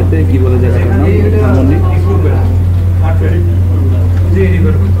ইয়েতে কি বলে জায়গাটার নাম হারমোনিক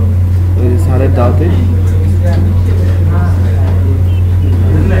ওই স্যারের দাওতে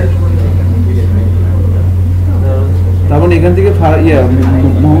তারপর এখান থেকে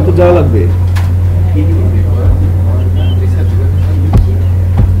মোহাম্মদপুর যাওয়া লাগবে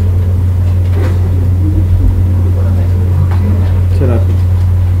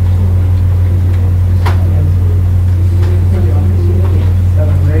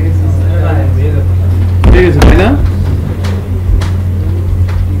ঠিক আছে তাই না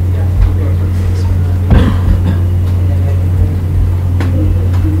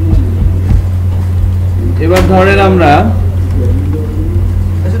এবার ধরেন আমরা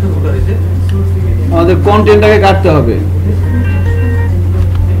আমাদের কন্টেন্টটাকে কাটতে হবে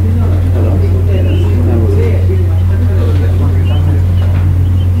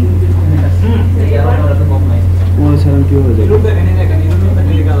কি হয়ে যাবে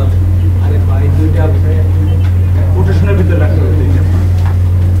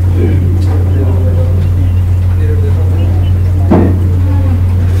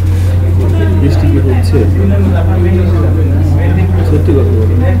বৃষ্টি কি হচ্ছে সত্যি কথা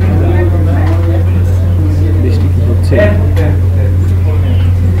বলি বৃষ্টি কি হচ্ছে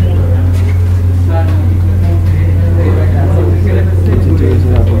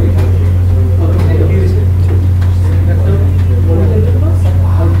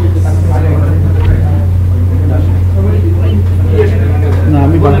না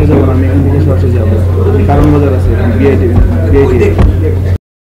আমি বাসে যাবো না আমি এখান থেকে সরাসরি যাবো কারণ বাজার আছে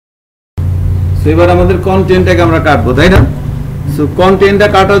এবার আমাদের কন্টেন্টটাকে আমরা কাটবো তাই না সো কন্টেন্টটা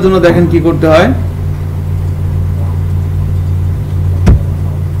কাটার জন্য দেখেন কি করতে হয়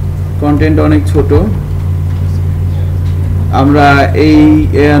কন্টেন্ট অনেক ছোট আমরা এই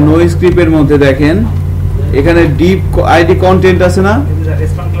নো স্ক্রিপ্টের মধ্যে দেখেন এখানে ডিপ আইডি কন্টেন্ট আছে না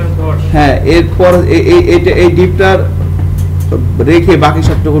হ্যাঁ এরপর এই ডিপটার রেখে বাকি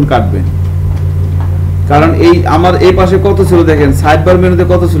সবটুকু কাটবেন কারণ এই আমার এই পাশে কত ছিল দেখেন সাইডবার মেনুতে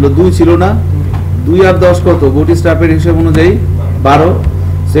কত ছিল 2 ছিল না 2 আর 10 কত বুট স্ট্র্যাপের হিসাব অনুযায়ী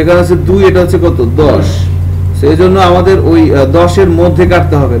 12 সেখানে আছে 2 এটা হচ্ছে কত 10 সেই জন্য আমাদের ওই 10 এর মধ্যে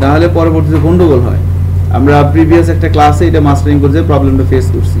কাটতে হবে না হলে পরবর্তীতে গন্ডগোল হয় আমরা প্রিভিয়াস একটা ক্লাসে এটা মাস্টারিং করে যে প্রবলেমটা ফেস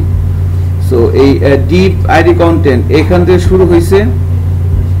করছি সো এই ডিপ আইডি কন্টেন্ট এখান থেকে শুরু হইছে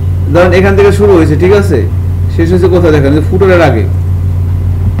ধরেন এখান থেকে শুরু হয়েছে ঠিক আছে শেষ হয়েছে কোথায় দেখেন যে ফুটারের আগে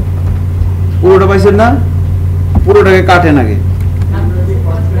পুরোটা পাইছেন না পুরোটাকে কাটেন আগে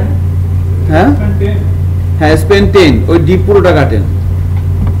হ্যাঁ হ্যাঁ স্পেন 10 ওই ডিপ পুরোটা কাটেন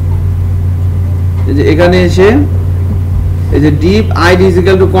এই যে এখানে এসে এই যে deep ID is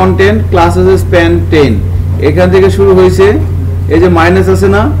equal to content class আছে স্পেন 10 এখান থেকে শুরু হয়েছে এই যে মাইনাস আছে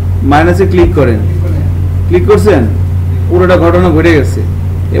না মাইনাসে ক্লিক করেন ক্লিক করছেন পুরোটা ঘটনা ঘটে গেছে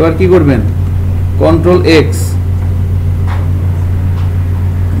এবার কি করবেন কন্ট্রোল এক্স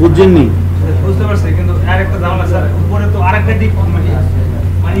বুঝছেননি বুঝতে পারছি কিন্তু আরেকটা ঝামেলা স্যার উপরে তো আরেকটা ডিপ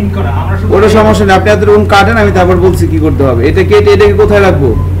মানে ইন করা আমরা শুধু ওটা সমস্যা নেই আপনি আপনাদের রুম কাটেন আমি তারপর বলছি কি করতে হবে এটা কেটে এটাকে কোথায় রাখবো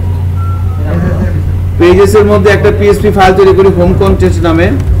পেজেস এর মধ্যে একটা পিএসপি ফাইল তৈরি করি হোম কন্টেন্ট নামে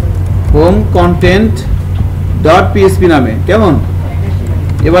হোম কন্টেন্ট ডট পিএসপি নামে কেমন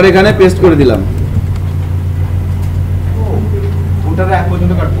এবার এখানে পেস্ট করে দিলাম ফুটারে এক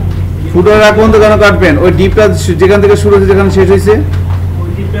পর্যন্ত কাটবো ফুটার এক পর্যন্ত কেন কাটবেন ওই ডিপটা যেখান থেকে শুরু হয়েছে যেখানে শেষ হয়েছে ওই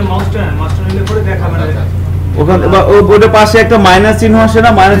ডিপে মাস্টার নিলে পরে দেখাবে না ওখানে ওটা পাশে একটা মাইনাস চিহ্ন আসে না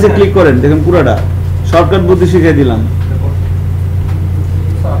মাইনাসে ক্লিক করেন দেখেন পুরোটা শর্টকাট বুদ্ধি শিখিয়ে দিলাম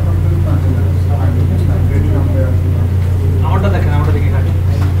আমারটা দেখেন আমারটা দেখে কাটেন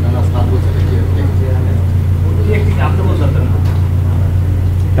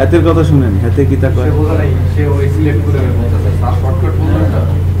হাতের কথা শুনেন হাতে কি তা কয় সে ওই সিলেক্ট করে বলতেছে স্যার শর্টকাট বললেন না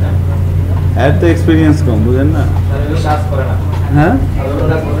এর তো এক্সপেরিয়েন্স কম বুঝেন না কাজ করে না হ্যাঁ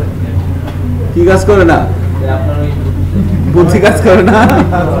কি কাজ করে না বুদ্ধি কাজ করে না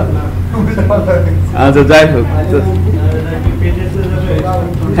আচ্ছা যাই হোক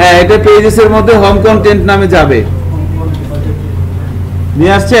হ্যাঁ এটা পেজেস এর মধ্যে হোম কন্টেন্ট নামে যাবে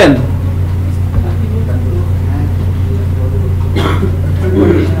নিয়ে আসছেন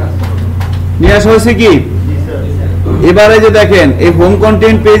নিয়ে আসা হয়েছে কি এবারে যে দেখেন এই হোম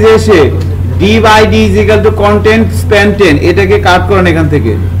কন্টেন্ট পেজে এসে div id is equal to content span 10 এটাকে কাট করেন এখান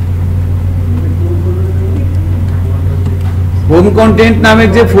থেকে হোম কন্টেন্ট নামের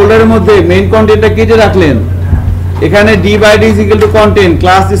যে ফোল্ডারের মধ্যে মেইন কন্টেন্টটা কেটে রাখলেন, এখানে div id is equal to content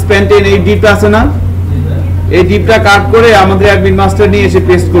class span 10 এই ডিপটা আছে না, এই ডিপটা কাট করে আমাদের অ্যাডমিন মাস্টার নিয়ে এসে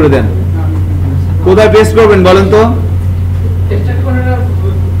পেস্ট করে দেন। কোথায় পেস্ট করবেন বলেন তো?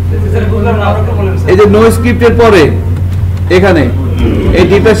 এই যে নো স্ক্রিপ্টের পরে এখানে এই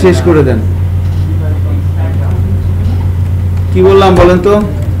ডিপটা শেষ করে দেন। কি বললাম বলেন তো?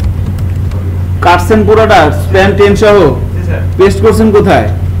 কাটছেন পুরোটা স্প্যান 10 সহ, পেস্ট করছেন কোথায়?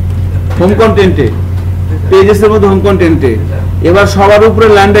 হোম কন্টেন্টে, পেজেসের মধ্যে হোম কন্টেন্টে। এবার সবার উপরে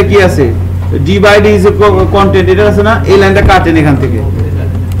লাইনটা কি আছে? div id is a content, এটা আছে না, এই লাইনটা কাটেন এখান থেকে।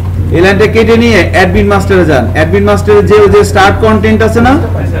 এই লাইনটা কেটে নিয়ে অ্যাডমিন মাস্টারে যান। অ্যাডমিন মাস্টারে যে স্টার্ট কন্টেন্ট আছে না,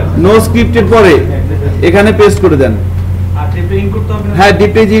 নো স্ক্রিপ্টের পরে এখানে পেস্ট করে দেন। হ্যাঁ,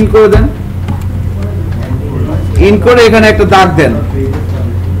 ডিপ পেজ ইন করে দেন। ইন করে এখানে একটা দাগ দেন।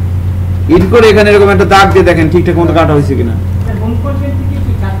 ইন করে এখানে এরকম একটা দাগ দিয়ে দেখেন ঠিকঠাক মতো কাটা হয়েছে কিনা।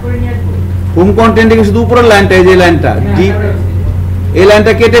 হোম কন্টেন্ট থেকে শুধু উপরের লাইনটা, এই যে লাইনটা, এই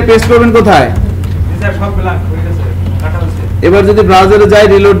লাইনটা কেটে পেস্ট করবেন কোথায়? এবার যদি ব্রাউজারে যাই,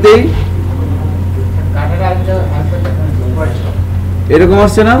 রিলোড দেই, এরকম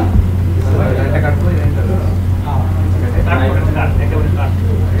আসছে না?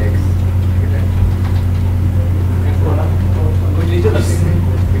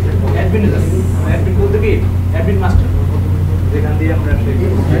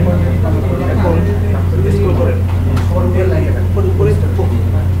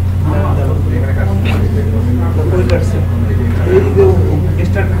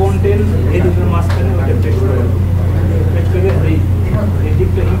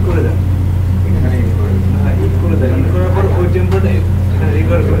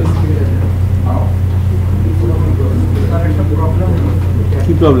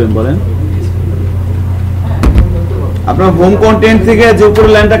 কি প্রবলেম বলেন? আপনার হোম কন্টেন্ট থেকে যে উপরে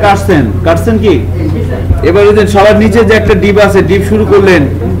লাইনটা কাটছেন কি? এবার যদি সবার নিচে যে একটা ডিপ আছে, ডিপ শুরু করলেন,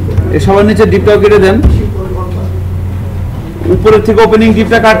 এই সবার নিচে ডিপটাও কেটে দেন। উপরের থেকে ওপেনিং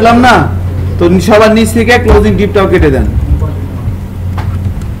ডিপটা কাটলাম না, তো সবার নিচ থেকে ক্লোজিং ডিপটাও কেটে দেন।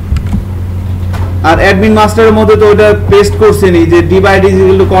 আর অ্যাডমিন মাস্টারের মধ্যে তো ওটা পেস্ট করছেনই যে div id is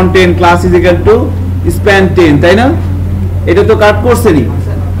equal to content class is equal to span 10, তাই না? এটা তো কাট করছেনই।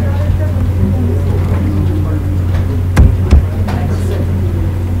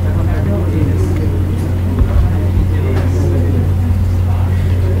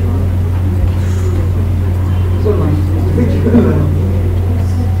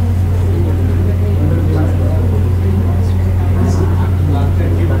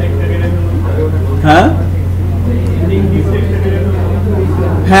 হ্যাঁ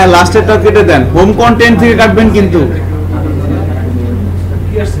হ্যাঁ, লাস্টেরটা কেটে দেন। হোম কন্টেন্ট থেকে কাটবেন কিন্তু।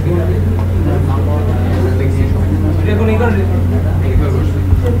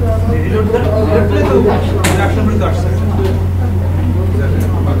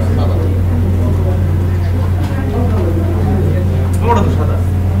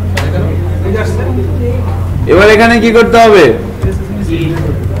 এবার এখানে কি করতে হবে?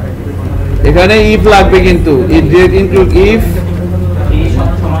 এখানে ইফ লাগবে কিন্তু,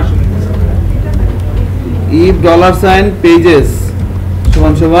 if $sign pages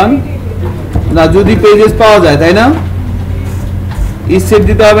সমান সমান না, যদি পেজেস পাওয়া যায়, তাই না? ইজ সেট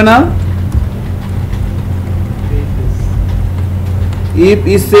দিতে হবে না? if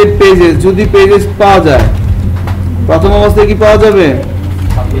is set pages, যদি পেজেস পাওয়া যায়, প্রথম অবস্থায় কি পাওয়া যাবে?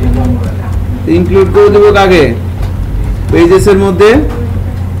 ইনক্লুড করে দেবো আগে পেজেসের মধ্যে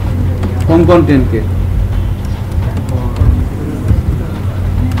হোম কন্টেন্টকে।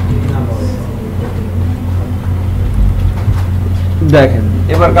 দেখেন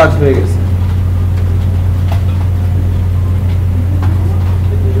এবার কাজ হয়ে গেছে।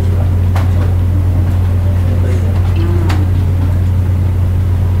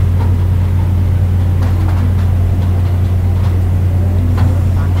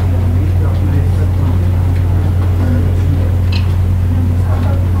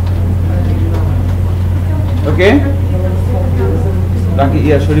 ওকে, বাকি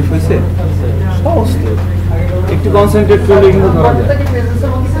ইয়া শরীফ হয়েছে, একটু কনসেন্ট্রেট করলে কিন্তু ধরা যায়।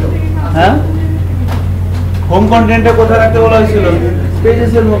 হ্যাঁ, হোম কন্টেন্টটা কোথায় রাখতে বলা হয়েছিল?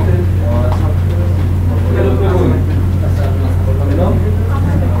 পেজেসের মধ্যে।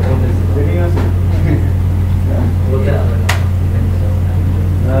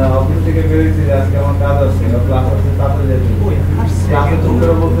 অফিস থেকে বেরিয়েছি, আজকে আমার কাজ আছে, ক্লাস আছে, তাতে যেতে ক্লাসে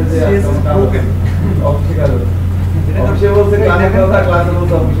তোমরা বলতে যে অফিসে কাজ আছে, অফিসে বলতে ক্লাসে কথা, ক্লাসে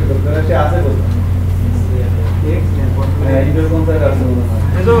বলতে অফিসে করতে, সে আছে বলতে হ্যাঁ, ইন্টার কোন সাইড আছে বলতে।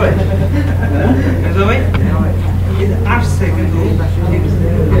 এজো ভাই আসছে কিন্তু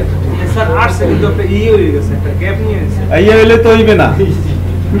স্যার আসছে কিন্তু একটা হয়ে গেছে, একটা গ্যাপ নিয়ে গেছে। হইলে তো হইবে না,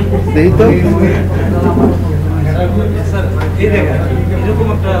 দেখি তো। স্যার এই দেখেন এরকম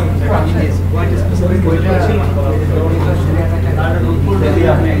একটা পয়েন্ট স্পেসিফিক পয়েন্ট ছিল না। যদি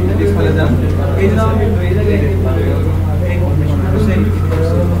আপনি ডিসপ্লে দেন, এই যে এই জায়গায়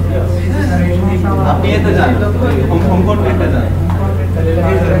আপনি এতে যান, হোম কন্টেন্টে যান,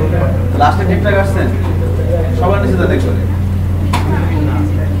 লাস্টে টিপটা কাটছেন, সবার নিচে তা দেখবেন,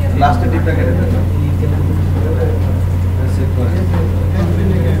 লাস্টে টিপটা কেটে দেন, সেভ করে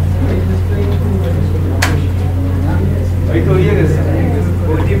এই তো ইয়ে গেছে,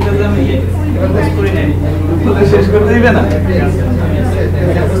 ওই টিপটা আমি পোস্ট করে নেই, বলে শেষ করে দিবে না।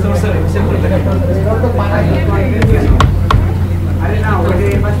 কাস্টমার স্যার সেভ করে দেখেন। আরে না ওই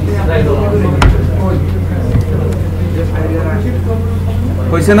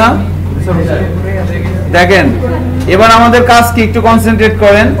হইছে না? দেখেন এবার আমাদের কাজ কি, একটু কনসেন্ট্রেট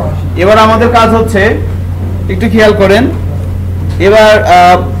করেন। এবার আমাদের কাজ হচ্ছে, একটু খেয়াল করেন, এবার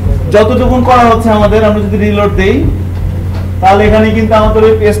যতটুকুন করা হচ্ছে আমাদের, আমরা যদি রিলোড দেই তাহলে এখানে কিন্তু আমাদের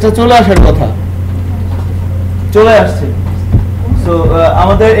ওই পেজটা চলে আসার কথা, চলে আসছে। সো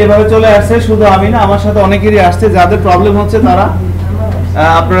আমাদের এভাবে চলে আসছে, শুধু আমি না, আমার সাথে অনেকেরই আসছে। যাদের প্রবলেম হচ্ছে তারা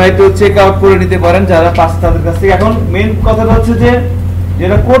আপনারা একটু চেক আউট করে নিতে পারেন, যারা পাচ্ছে তাদের কাছ থেকে। এখন মেইন কথাটা হচ্ছে যে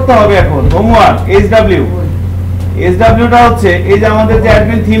যেটা করতে হবে এখন হোমওয়ার্ক, SW টা হচ্ছে এই যে আমাদের যে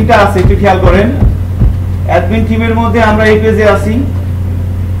অ্যাডমিন থিমটা আছে, একটু খেয়াল করেন। অ্যাডমিন থিমের মধ্যে আমরা এই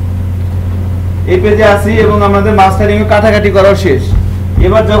পেজে আসি এবং আমাদের মাস্টারিং এ কাটাকাটি করা শেষ।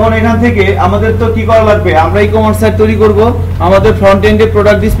 এবার যখন এখান থেকে আমাদের তো কি করা লাগবে, আমরা ই-কমার্স সাইট তৈরি করব, আমাদের ফ্রন্ট এন্ডে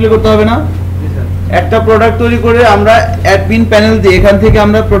প্রোডাক্ট ডিসপ্লে করতে হবে না? একটা প্রোডাক্ট তৈরি করে আমরা অ্যাডমিন প্যানেল দিয়ে এখান থেকে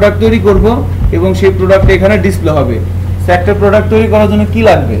আমরা প্রোডাক্ট তৈরি করব এবং সেই প্রোডাক্ট এখানে ডিসপ্লে হবে। একটা প্রোডাক্ট তৈরি করার জন্য কি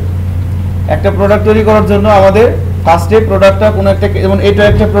লাগবে? একটা প্রোডাক্ট তৈরি করার জন্য আমাদের ফার্স্টে প্রোডাক্টটা কোন একটা, যেমন এটা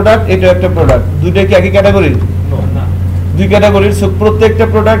একটা প্রোডাক্ট, এটা একটা প্রোডাক্ট, দুইটা কি একই ক্যাটাগরির? দুই ক্যাটাগরির। সো প্রত্যেকটা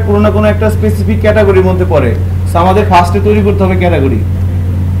প্রোডাক্ট কোনো না কোনো একটা স্পেসিফিক ক্যাটাগরির মধ্যে পড়ে। সো আমাদের ফার্স্টে তৈরি করতে হবে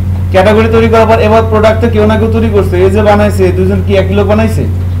ক্যাটাগরি তৈরি করার পর এবার প্রোডাক্টটা কেউ না কেউ তৈরি করছে, এই যে বানাইছে দুজন কি একই লোক বানাইছে?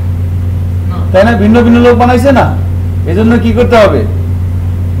 তাই না? ভিন্ন ভিন্ন লোক বানাইছে না? এজন্য কি করতে হবে?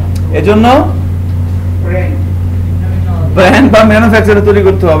 এজন্য ব্র্যান্ড বা ম্যানুফ্যাকচারার তৈরি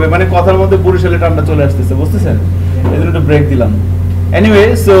করতে হবে। মানে কথার মধ্যে বরিশালে টানটা চলে আসতেছে, বুঝতেছেন? এজন্য একটু ব্রেক দিলাম। এনিওয়ে,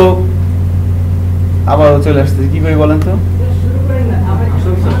 সো আবার চলে আসতেছে, কি ভাই বলেন তো?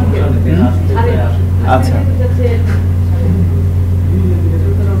 আচ্ছা,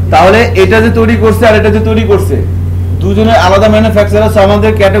 তাহলে এটা যে তৈরি করছে আর এটা যে তৈরি করছে, দুজনের আলাদা ম্যানুফ্যাকচারার।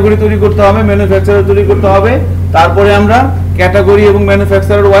 আমাদের ক্যাটাগরি তৈরি করতে হবে, ম্যানুফ্যাকচারার তৈরি করতে হবে, তারপরে আমরা ক্যাটাগরি এবং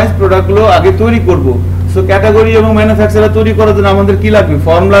ম্যানুফ্যাকচারার ওয়াইজ প্রোডাক্টগুলো আগে তৈরি করব। সো ক্যাটাগরি এবং ম্যানুফ্যাকচারার তৈরি করার জন্য আমাদের কি লাগবে?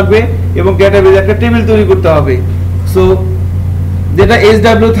 ফর্ম লাগবে এবং ক্যাটাগরি একটা টেবিল তৈরি করতে হবে। সো যেটা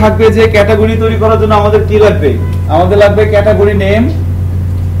SW থাকবে, যে ক্যাটাগরি তৈরি করার জন্য আমাদের কি লাগবে? আমাদের লাগবে ক্যাটাগরি নেম,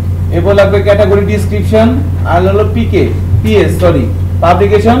 এরপর লাগবে ক্যাটাগরি ডেসক্রিপশন, আর হলো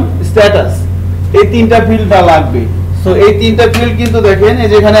পাবলিকেশন স্ট্যাটাস। এই তিনটা ফিল্ডটা লাগবে। সো এই তিনটা ফিল্ড কিন্তু দেখেন এই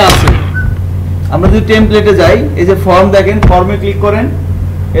যে এখানে আছে। আমরা যদি টেমপ্লেটে যাই, এই যে ফর্ম দেখেন, ফর্মে ক্লিক করেন,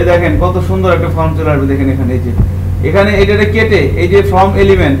 এই দেখেন কত সুন্দর একটা ফর্ম চলে আসবে। দেখেন এখানে, এই যে এখানে এটাকে কেটে, এই যে ফর্ম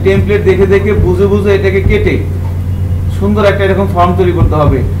এলিমেন্ট টেমপ্লেট দেখে দেখে বুঝে বুঝে এটাকে কেটে সুন্দর একটা এরকম ফর্ম তৈরি করতে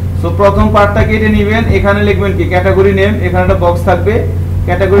হবে। সো প্রথম পার্টটা কেটে নেবেন, এখানে লিখবেন কি ক্যাটাগরি নেম, এখানে একটা বক্স থাকবে।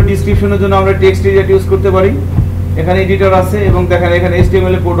 ক্যাটাগরি ডেসক্রিপশনের জন্য আমরা টেক্সট এডিটর ইউজ করতে পারি, এখানে এডিটর আছে এবং দেখেন এখানে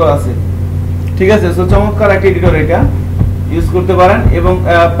HTML এর কোডও আছে। ঠিক আছে, সো চমৎকার একটা এডিটর, এটা ইউজ করতে পারেন। এবং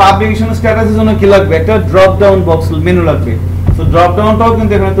পাবলিকেশন স্ট্যাটাসের জন্য কি লাগবে? একটা ড্রপ ডাউন বক্স মেনু লাগবে। সো ড্রপ ডাউনটাও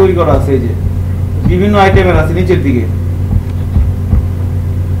কিন্তু এখানে তৈরি করা আছে, এই যে বিভিন্ন আইটেমের আছে নিচের দিকে।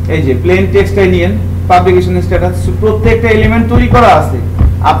 এই যে প্লেন টেক্সটাই নিয়েন, পাবলিকেশন স্ট্যাটাস, প্রত্যেকটা এলিমেন্ট তৈরি করা আছে।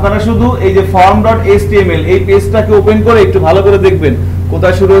 আপনারা শুধু এই যে form.html এই পেজটাকে ওপেন করে একটু ভালো করে দেখবেন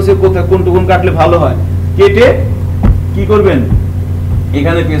কোথায় শুরু হয়েছে, কোথায় কোনটুকুন কাটলে ভালো হয়, কেটে কি করবেন?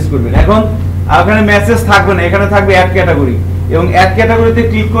 এখানে পেস্ট করবেন। এখন এখানে মেসেজ থাকবে না, এখানে থাকবে অ্যাড ক্যাটাগরি, এবং অ্যাড ক্যাটাগরিতে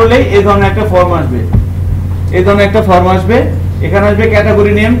ক্লিক করলেই এই ধরনের একটা ফর্ম আসবে। এখানে আসবে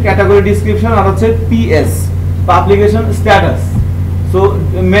ক্যাটাগরি নেম, ক্যাটাগরি ডেসক্রিপশন, আর হচ্ছে PS পাবলিকেশন স্ট্যাটাস। সো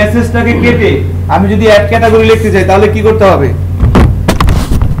মেসেজটাকে কেটে আমি যদি অ্যাড ক্যাটাগরি লিখতে চাই তাহলে কি করতে হবে?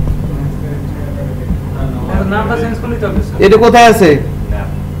 নামটা চেঞ্জ করতে হবে। এটা কোথায় আছে?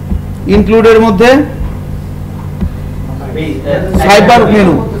 ইনক্লুডের মধ্যে সাইডবার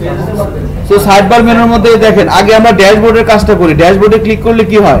মেনু। সো সাইডবার মেনুর মধ্যে দেখেন, আগে আমরা ড্যাশবোর্ডের কাজটা করি। ড্যাশবোর্ডে ক্লিক করলে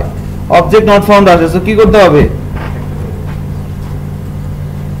কি হয়? অবজেক্ট নট ফাউন্ড আসে। সো কি করতে হবে?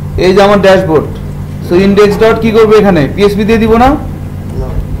 এই যে আমার ড্যাশবোর্ড, সো ইনডেক্স ডট কি করবে? এখানে PHP দিয়ে দিব না?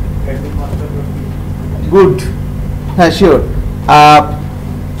 গুড। হ্যাঁ শিওর।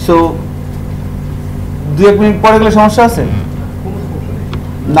 সো 2-1 মিনিট পরে গেলে সমস্যা আছে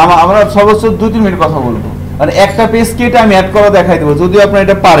না? আমরা সর্বোচ্চ 2-3 মিনিট কথা বলবো, মানে একটা পেজ কেটে আমি অ্যাড করা দেখাই দেবো যদি আপনারা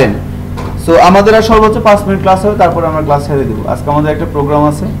এটা পারেন। সো আমাদের আর সর্বোচ্চ 5 মিনিট ক্লাস হবে, তারপরে আমরা ক্লাস ছেড়ে দেবো। আজকে আমাদের একটা প্রোগ্রাম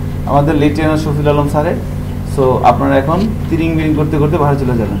আছে আমাদের লেটেনার শফিল আলম স্যারের। সো আপনারা এখন তিরিং বিরিং করতে করতে বাইরে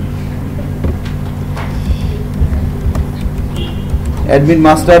চলে যাবেন।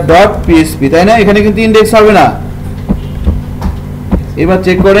 adminmaster.php, তাই না? এখানে কিন্তু ইন্ডেক্স হবে না। এবার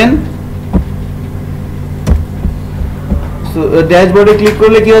চেক করেন, ড্যাশবোর্ডে ক্লিক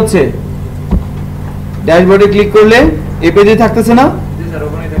করলে কি হচ্ছে? ড্যাশবোর্ডে ক্লিক করলে এই পেজে থাকতেছে না?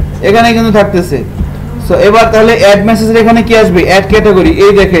 এখানে কিন্তু থাকতেছে। সো এবার তাহলে অ্যাড মেসেজের এখানে কি আসবে? Add category.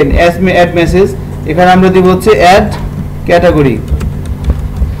 এই দেখেন অ্যাড মেসেজ, এখানে আমরা দিব হচ্ছে অ্যাড ক্যাটাগরি।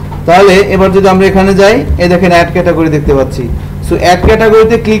 তাহলে এবার যদি আমরা এখানে যাই, এই দেখেন অ্যাড ক্যাটাগরি দেখতে পাচ্ছি। সো অ্যাড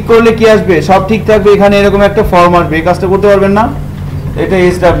ক্যাটাগরিতে ক্লিক করলে কি আসবে? সব ঠিক থাকবে, এখানে এরকম একটা ফর্ম আসবে। এই কাজটা করতে পারবেন না? এটা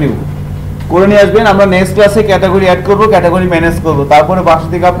SW করে নিয়ে আসবেন। আমরা নেক্সট ক্লাসে ক্যাটাগরি অ্যাড করব, ক্যাটাগরি ম্যানেজ করব। তারপরে বাসা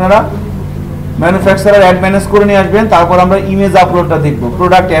থেকে আপনারা ম্যানুফ্যাকচারার অ্যাড ম্যানেজ করে নিয়ে আসবেন। তারপর আমরা ইমেজ আপলোডটা দেখব,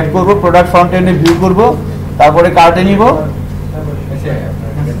 প্রোডাক্ট অ্যাড করব, প্রোডাক্ট ফ্রন্ট এন্ডে ভিউ করব, তারপরে কার্টে নিব।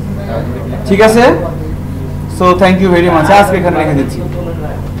 ঠিক আছে? So thank you very much. আজকে এখানে রেখে দিচ্ছি।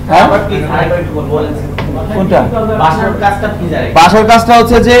 হ্যাঁ কোনটা? বাসার কাজটা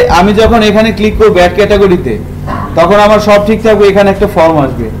হচ্ছে যে আমি যখন এখানে ক্লিক করব অ্যাড ক্যাটাগরিতে, তখন আমার সব ঠিক থাকবে। এখানে একটা ফর্ম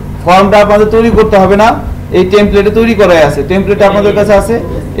আসবে, ফর্মটা আপনাদের তৈরি করতে হবে না, এই টেমপ্লেটে তৈরি করাই আছে। টেমপ্লেট আপনাদের কাছে আছে,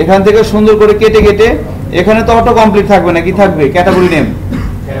 এখান থেকে সুন্দর করে কেটে কেটে এখানে তো অটো কমপ্লিট থাকবে না, কি থাকবে? ক্যাটাগরি নেম,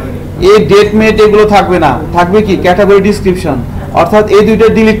 এই ডেট মেট এগুলো থাকবে না, থাকবে কি? Category description. অর্থাৎ এই দুইটা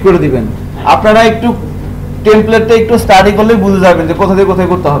ডিলিট করে দিবেন। আপনারা একটু টেমপ্লেটটা একটু স্টাডি করলে বুঝে যাবেন যে কোথা থেকে কোথায়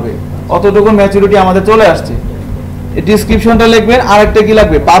করতে হবে। অতটুকু ম্যাচুরিটি আমাদের চলে আসছে। এই ডিসক্রিপশনটা লিখবেন। আরেকটা কি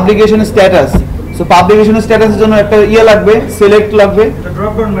লাগবে? Publication status. সো পাবলিকেশন স্ট্যাটাসের জন্য একটা লাগবে, সিলেক্ট লাগবে।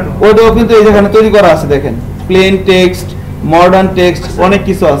 ওটাও কিন্তু এই যেখানে তৈরি করা আছে, দেখেন প্লেন টেক্সট, মডার্ন টেক্সট, অনেক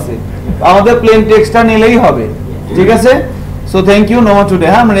কিছু আছে। আমাদের প্লেন টেক্সটটা নিলেই হবে। ঠিক আছে? So thank you, no more today.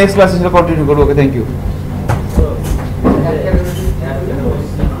 হ্যাঁ, আমরা নেক্সট ক্লাসে সেটা কন্টিনিউ করব। ওকে, থ্যাংক ইউ।